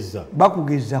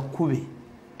bakugeza kube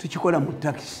tukikola mu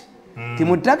takisi ti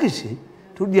mu takisi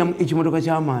tudya ekimotoka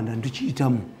ky'amanda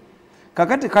tukiyitamu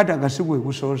kakati kati agasigwe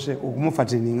kusoose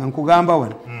okumufateninga nkugamba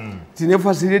wano tine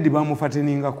fasiredi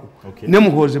bamufateningako ne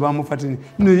muhozi bamufateninga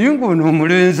naye ngono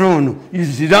omulenzi ono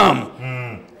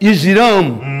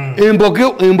Isiramu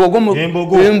embogo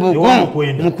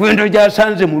mukwendo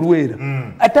gyasanze mu Lwera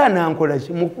ate anankola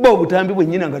ki mukuba obutambi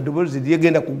bwennyina nga ddoboozi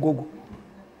lyegenda ku gogo.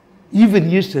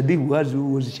 Even yesterday was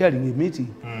sharing a meeting.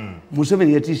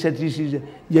 Museveni yatiisatiisiza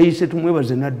yayise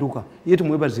tumwebaze n'adduka ye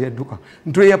tumwebaze yadduka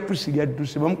ntwe ya pusi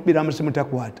yadduse bamukubira amasimu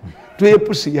takwata twe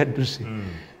pusi yadduse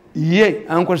ye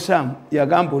Uncle Sam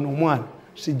yagamba ono omwana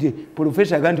sije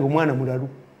professor agandi omwana mulalu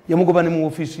yamugoba ne mu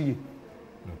office ye.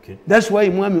 That's why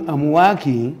I'm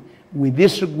working with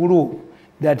this group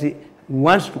that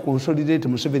wants to consolidate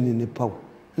Museveni in the power.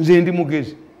 Nze ndi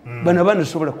mugezi bana bana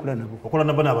sobola kula nabo okola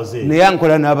nabana abazee ne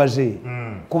yankola n'abazee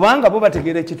kubanga bo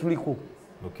bategeera ekituliko.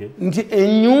 Nti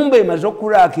ennyumba emaze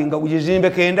okulakinga kugizimbe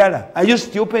kendala. Are you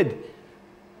stupid?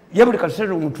 ye buli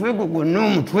kaseera omutwe gwe gwonna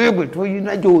omutwe gwe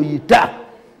toyina gy'oyita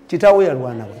kitaawe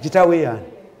yalwana we kitaawe yaani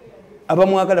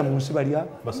abamwagala mu nsi balya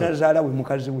nazaala we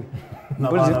mukazi we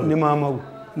ne maama we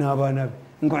n'abaana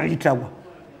be ng'ayitawa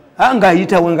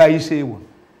ng'ayitawe ng'ayiseewa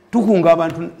tukunga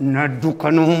abantu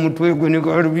nadduka n'omutwe gwe ne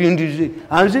galubindize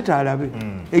anzita alabe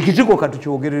ekitiko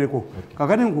katukyogerereko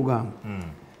kakati nkugamba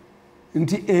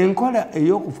nti enkola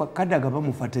ey'okufa kadaga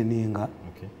bamufatenenga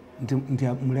nti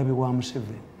mulabe wa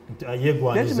Museveni.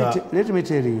 Let me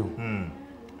tell you,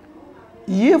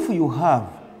 if you have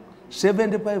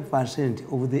 75%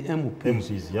 of the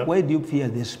MPs, why do you fear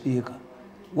the speaker?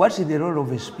 What's the role of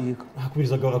a speaker?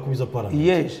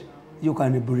 Yes, you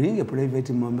can bring a private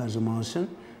member's motion,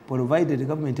 provided the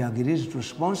government agrees to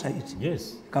sponsor it.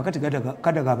 Yes. Kakati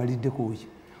kadaga balidde kuki.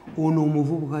 Ono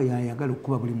omuvubuka yayagala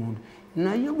okuba buli muntu.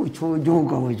 Naye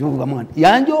bwekyojoga wejoga mwana.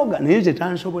 Yanjoga naye nze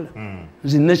tansobola.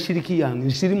 Nze nashiriki yange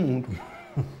nsiri muntu.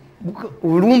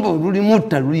 Olumba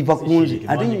olulimutta luliva kunze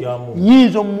ate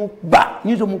nyinza omukuba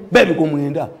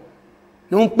ebikomwenda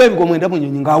nomukuba ebikomwenda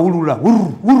munyonyi ng'awulula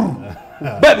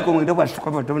kuba ebikomwenda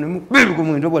bwasituka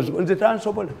ebikomwenda bwasituka nze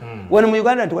tansobola wano mu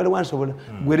Uganda nti waliwo ansobola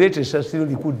gwe leeta essasiro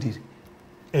likuddire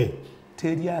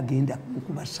teri agenda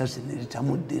mukuba ssasi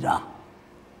neritamuddira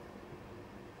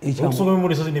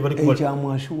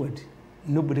ekyamu assured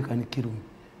nobody can kill me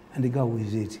and go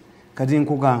with it kati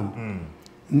nkugamba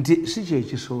nti si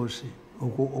kyekisoose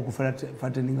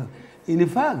okufateninga. In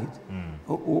fact,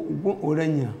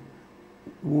 Oranya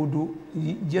would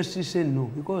just say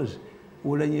no, because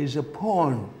Oranya is a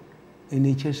pawn in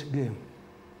a chess game.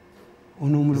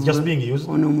 It's just being used?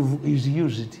 Is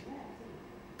used.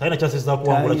 Taina chances za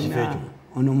kuambula chifecho.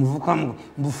 Onomuvuka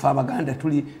mbufa abaganda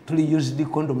tuli used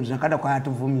condoms nakada kwa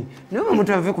atuvumi. Niwe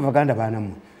mtu ave ku baganda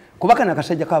banamu. Kubaka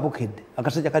nakasajja kabukedde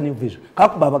akasajja kanivizo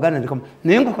kakuba abaganda ndikama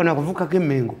nengo kana kuvuka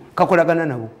kemengo kakolagana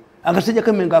nabo akasajja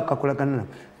kemengo akakolagana nabo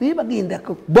niye bagenda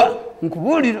ba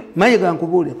nkubulira mayiga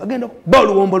nkubulira bagenda ba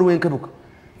luwombo lwenkebuka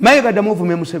mayiga da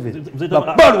movement mu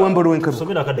 7 ba luwombo lwenkebuka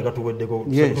somera kadde katuweddeko ku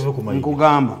mayiga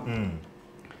nkugamba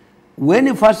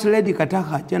when First Lady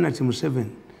Kataka Janet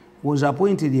Museveni was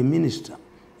appointed a minister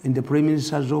in the Prime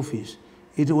Minister's office,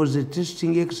 it was a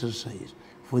testing exercise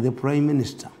for the Prime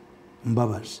Minister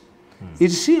Mbabazi.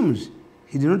 It seems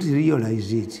he did not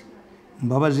realize it.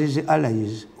 Mbabazi's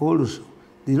allies also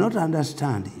did not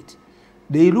understand it.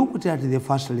 They looked at the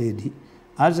First Lady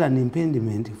as an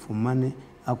impediment for money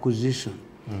acquisition.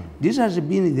 This has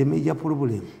been the major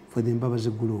problem for the Mbabazi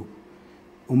group.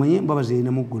 Umanye Mbabazi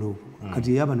inamu group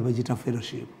kati yaba nibajita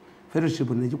fellowship. Fellowship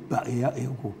nejukuba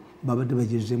eko babade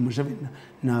bajize Museveni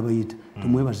n'abayita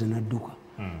tumwebaze nadduka.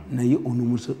 Naye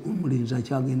ono omulenzi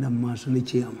akyagenda mu maaso ne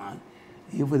chairman.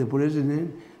 If the president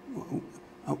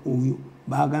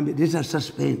let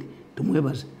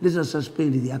us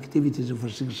suspend the activities for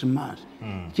 6 months.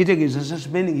 Kitegeeza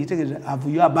suspending, kitegeeza have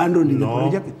you abandoned the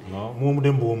project? No,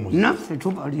 mumudembu naffe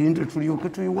tubalinda tulyoke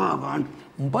tuyiwa abantu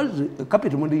mpazi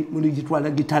capital muli gitwala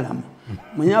gitalama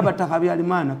mwenye abataka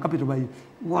byalimaana capital bayi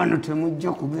wano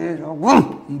temujja kubeera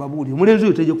mbabuli mulenzi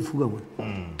oyo tajja kufuga bwe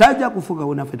tajja kufuga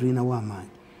bwe naffe tulina w'amaanyi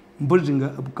mpozi nga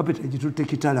capital gitutte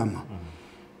kitalama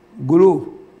group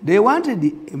they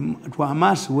wanted to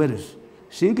amass wealth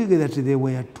thinking that they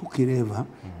were too clever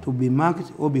to be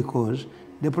marked or because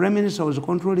the Prime Minister was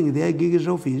controlling the IG's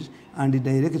office and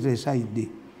directly side,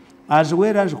 as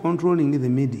well as controlling the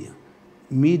media.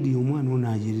 Media umwana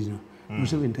unajiriza.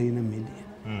 Museveni tayina media.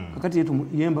 Kakati yetu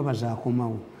yemba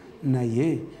bazakomawo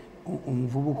naye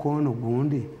omuvubuka ono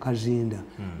gundi Kazinda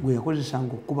gwe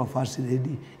yakozesanga okuba First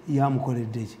Lady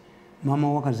yamukoledde ki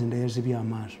mama wa Kazinda yazibya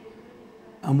amaaso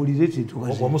amulirete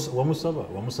tukaze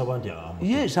wamusaba nti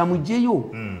yes amujjeyo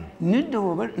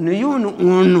neddo naye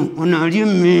ono ali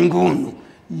mmingo ono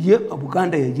ye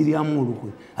Buganda yagiryamu olukwe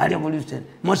ali abolition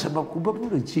musaba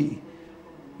kubapulo ki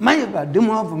mayiga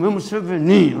demwavu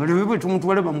Museveni olibwe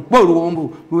tumutwale bamukolo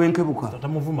wombo lwenkebuka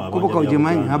kubuka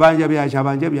ojemanyi abanja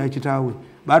bya kitaawe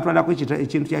batwala ko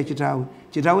ekintu kya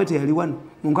kitaawe teyali wano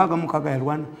mukaga yali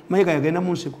wano mayiga yagenda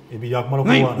mu nsiko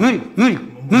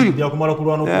ebyakumala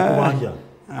kulwana okubanja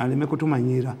aleme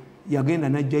kutumanyira yagenda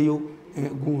najjayo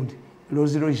gundi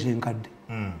Rolls enkadde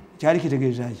kyali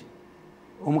kitegeeza ki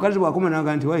omukazi bwakoma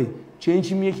naga nti wayi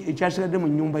kyenkimye ekyasigadde mu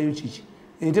nnyumba yo kiki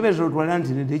entebe zotwala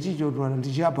nti nedde kikyotwala nti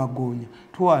kyapagonya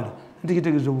twala nti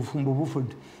kitegeeza obufumbo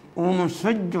bufudde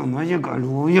omusajja mayiga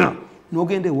luuya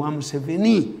n'ogenda ewa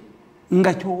Museveni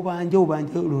nga kyobanja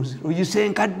Rolls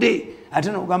enkadde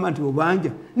ate n'ogamba nti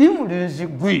obanja ni mulenzi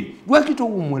gwe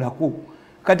lwakitowummulako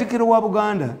Katikiro wa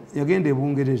Buganda yagenda e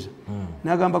Bungereza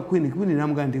n'agamba Queen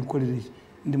n'amugamba ndi nkolere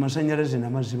ndi masanyalaze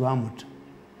n'amazzi baamuta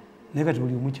naye kati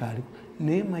buli omu kyaliko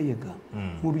naye Mayiga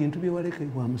mu bintu bye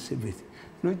walekebwa Museveni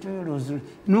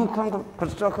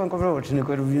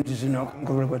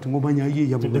ngomanya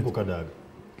ye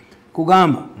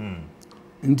kugamba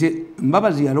nti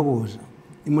Mbabazi yalowooza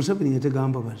Museveni yatega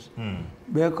Mbabazi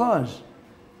because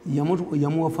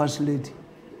yamuwa first lady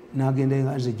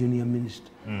n'agenda as a junior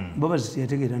minister. Mbabazi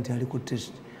yategeera nti ali ku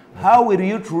test. How will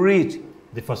you treat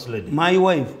the first lady, my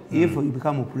wife, if you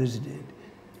become a president?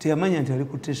 Teyamanya nti ali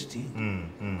ku testing.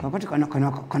 Kakati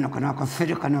kana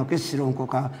akafere kana akesironko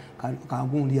ka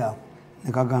gundi ako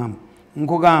ne kagamba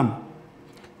nkogamba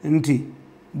nti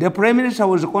the prime minister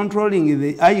was controlling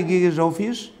the IG's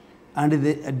office and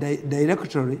the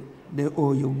directory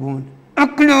Uganda.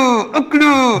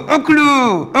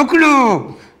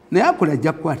 Oklo naye akola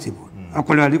ajja kukwatibwa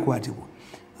akola ali kukwatibwa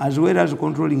as well as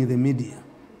controlling the media.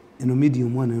 Eno media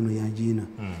omwana eno yagiina.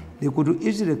 They could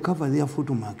easily cover their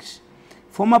footmarks.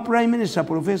 Former Prime Minister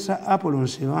Professor Apollon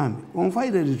Sewambi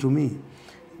confided to me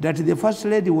that the First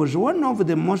Lady was one of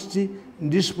the most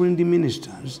disciplined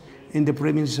ministers in the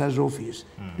Prime Minister's office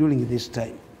during this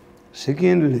time.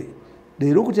 Secondly,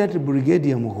 they looked at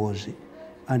Brigadier Muhoozi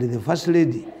and the First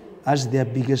Lady as their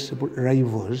biggest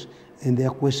rivals in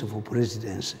their quest for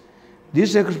presidency.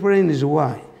 This explains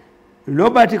why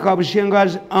Robert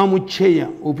Kabushenga's arm chair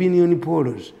opinion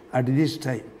polls at this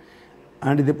time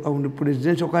and the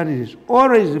presidential candidates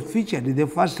always featured the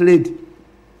First Lady.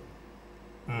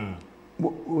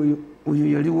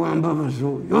 Uyu yali Mbabazi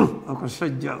oyo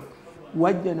akasajja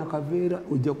wajja na kaveera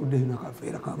ojja kuddayo na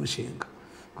kaveera Kabushenga.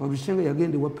 Kabushenga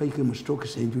yagenda wa Paike mu stock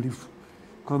senjulifu.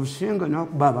 Kabushenga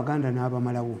n'akuba Abaganda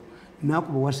n'abamalawo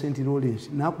n'akuba wa St. Lawrence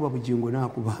n'akuba Bujingo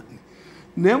n'akuba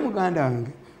naye muganda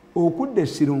wange okudda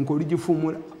Sironko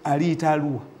ligifumula aliyita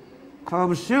Arua.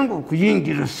 Kabushenga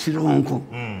okuyingira Sironko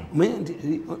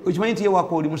okimanyi nti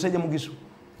yewaka oli musajja mugisu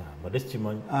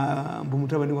mbu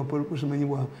mutabani wa Paul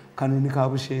kusimanyibwa Kanoni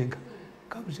Kabushenga.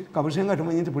 Kabushenga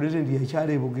tumanyi nti pulezidenti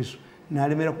yakyala e Bugisu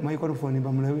n'alemera ku microphone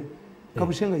bamulabe.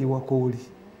 Kabushenga yewaka oli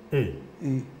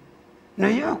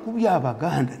naye akubye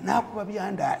Abaganda n'akuba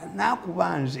Byandaala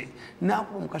n'akuba nze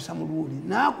n'akuba Mukasa Mulwuli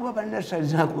n'akuba Bannassali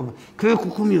n'akuba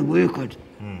kekukumye bwe kati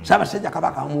Ssaabasajja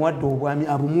Kabaka amuwadde obwami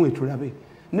abumuwe tulabe.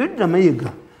 Nedda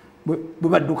Mayiga bwe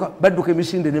badduka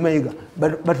emisinde ne Mayiga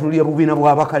batunulira bubiina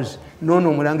bw'abakazi noono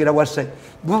omulangira wa Ssajja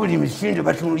buli misinde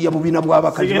batunulira bubiina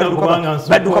bw'abakazi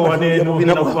badduka batunulira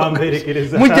bubiina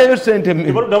bw'abakazi mujjayo ssente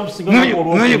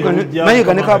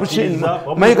Mayiga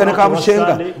ne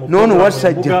Kabushenga noono wa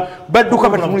Ssajja badduka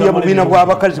batunulira bubiina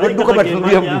bw'abakazi badduka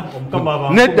batunulira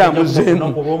nedda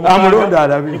muzeemu amulonda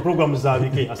alabe. Programu za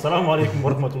wiki. Assalamu alaikum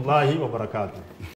warahmatullahi wabarakatuh.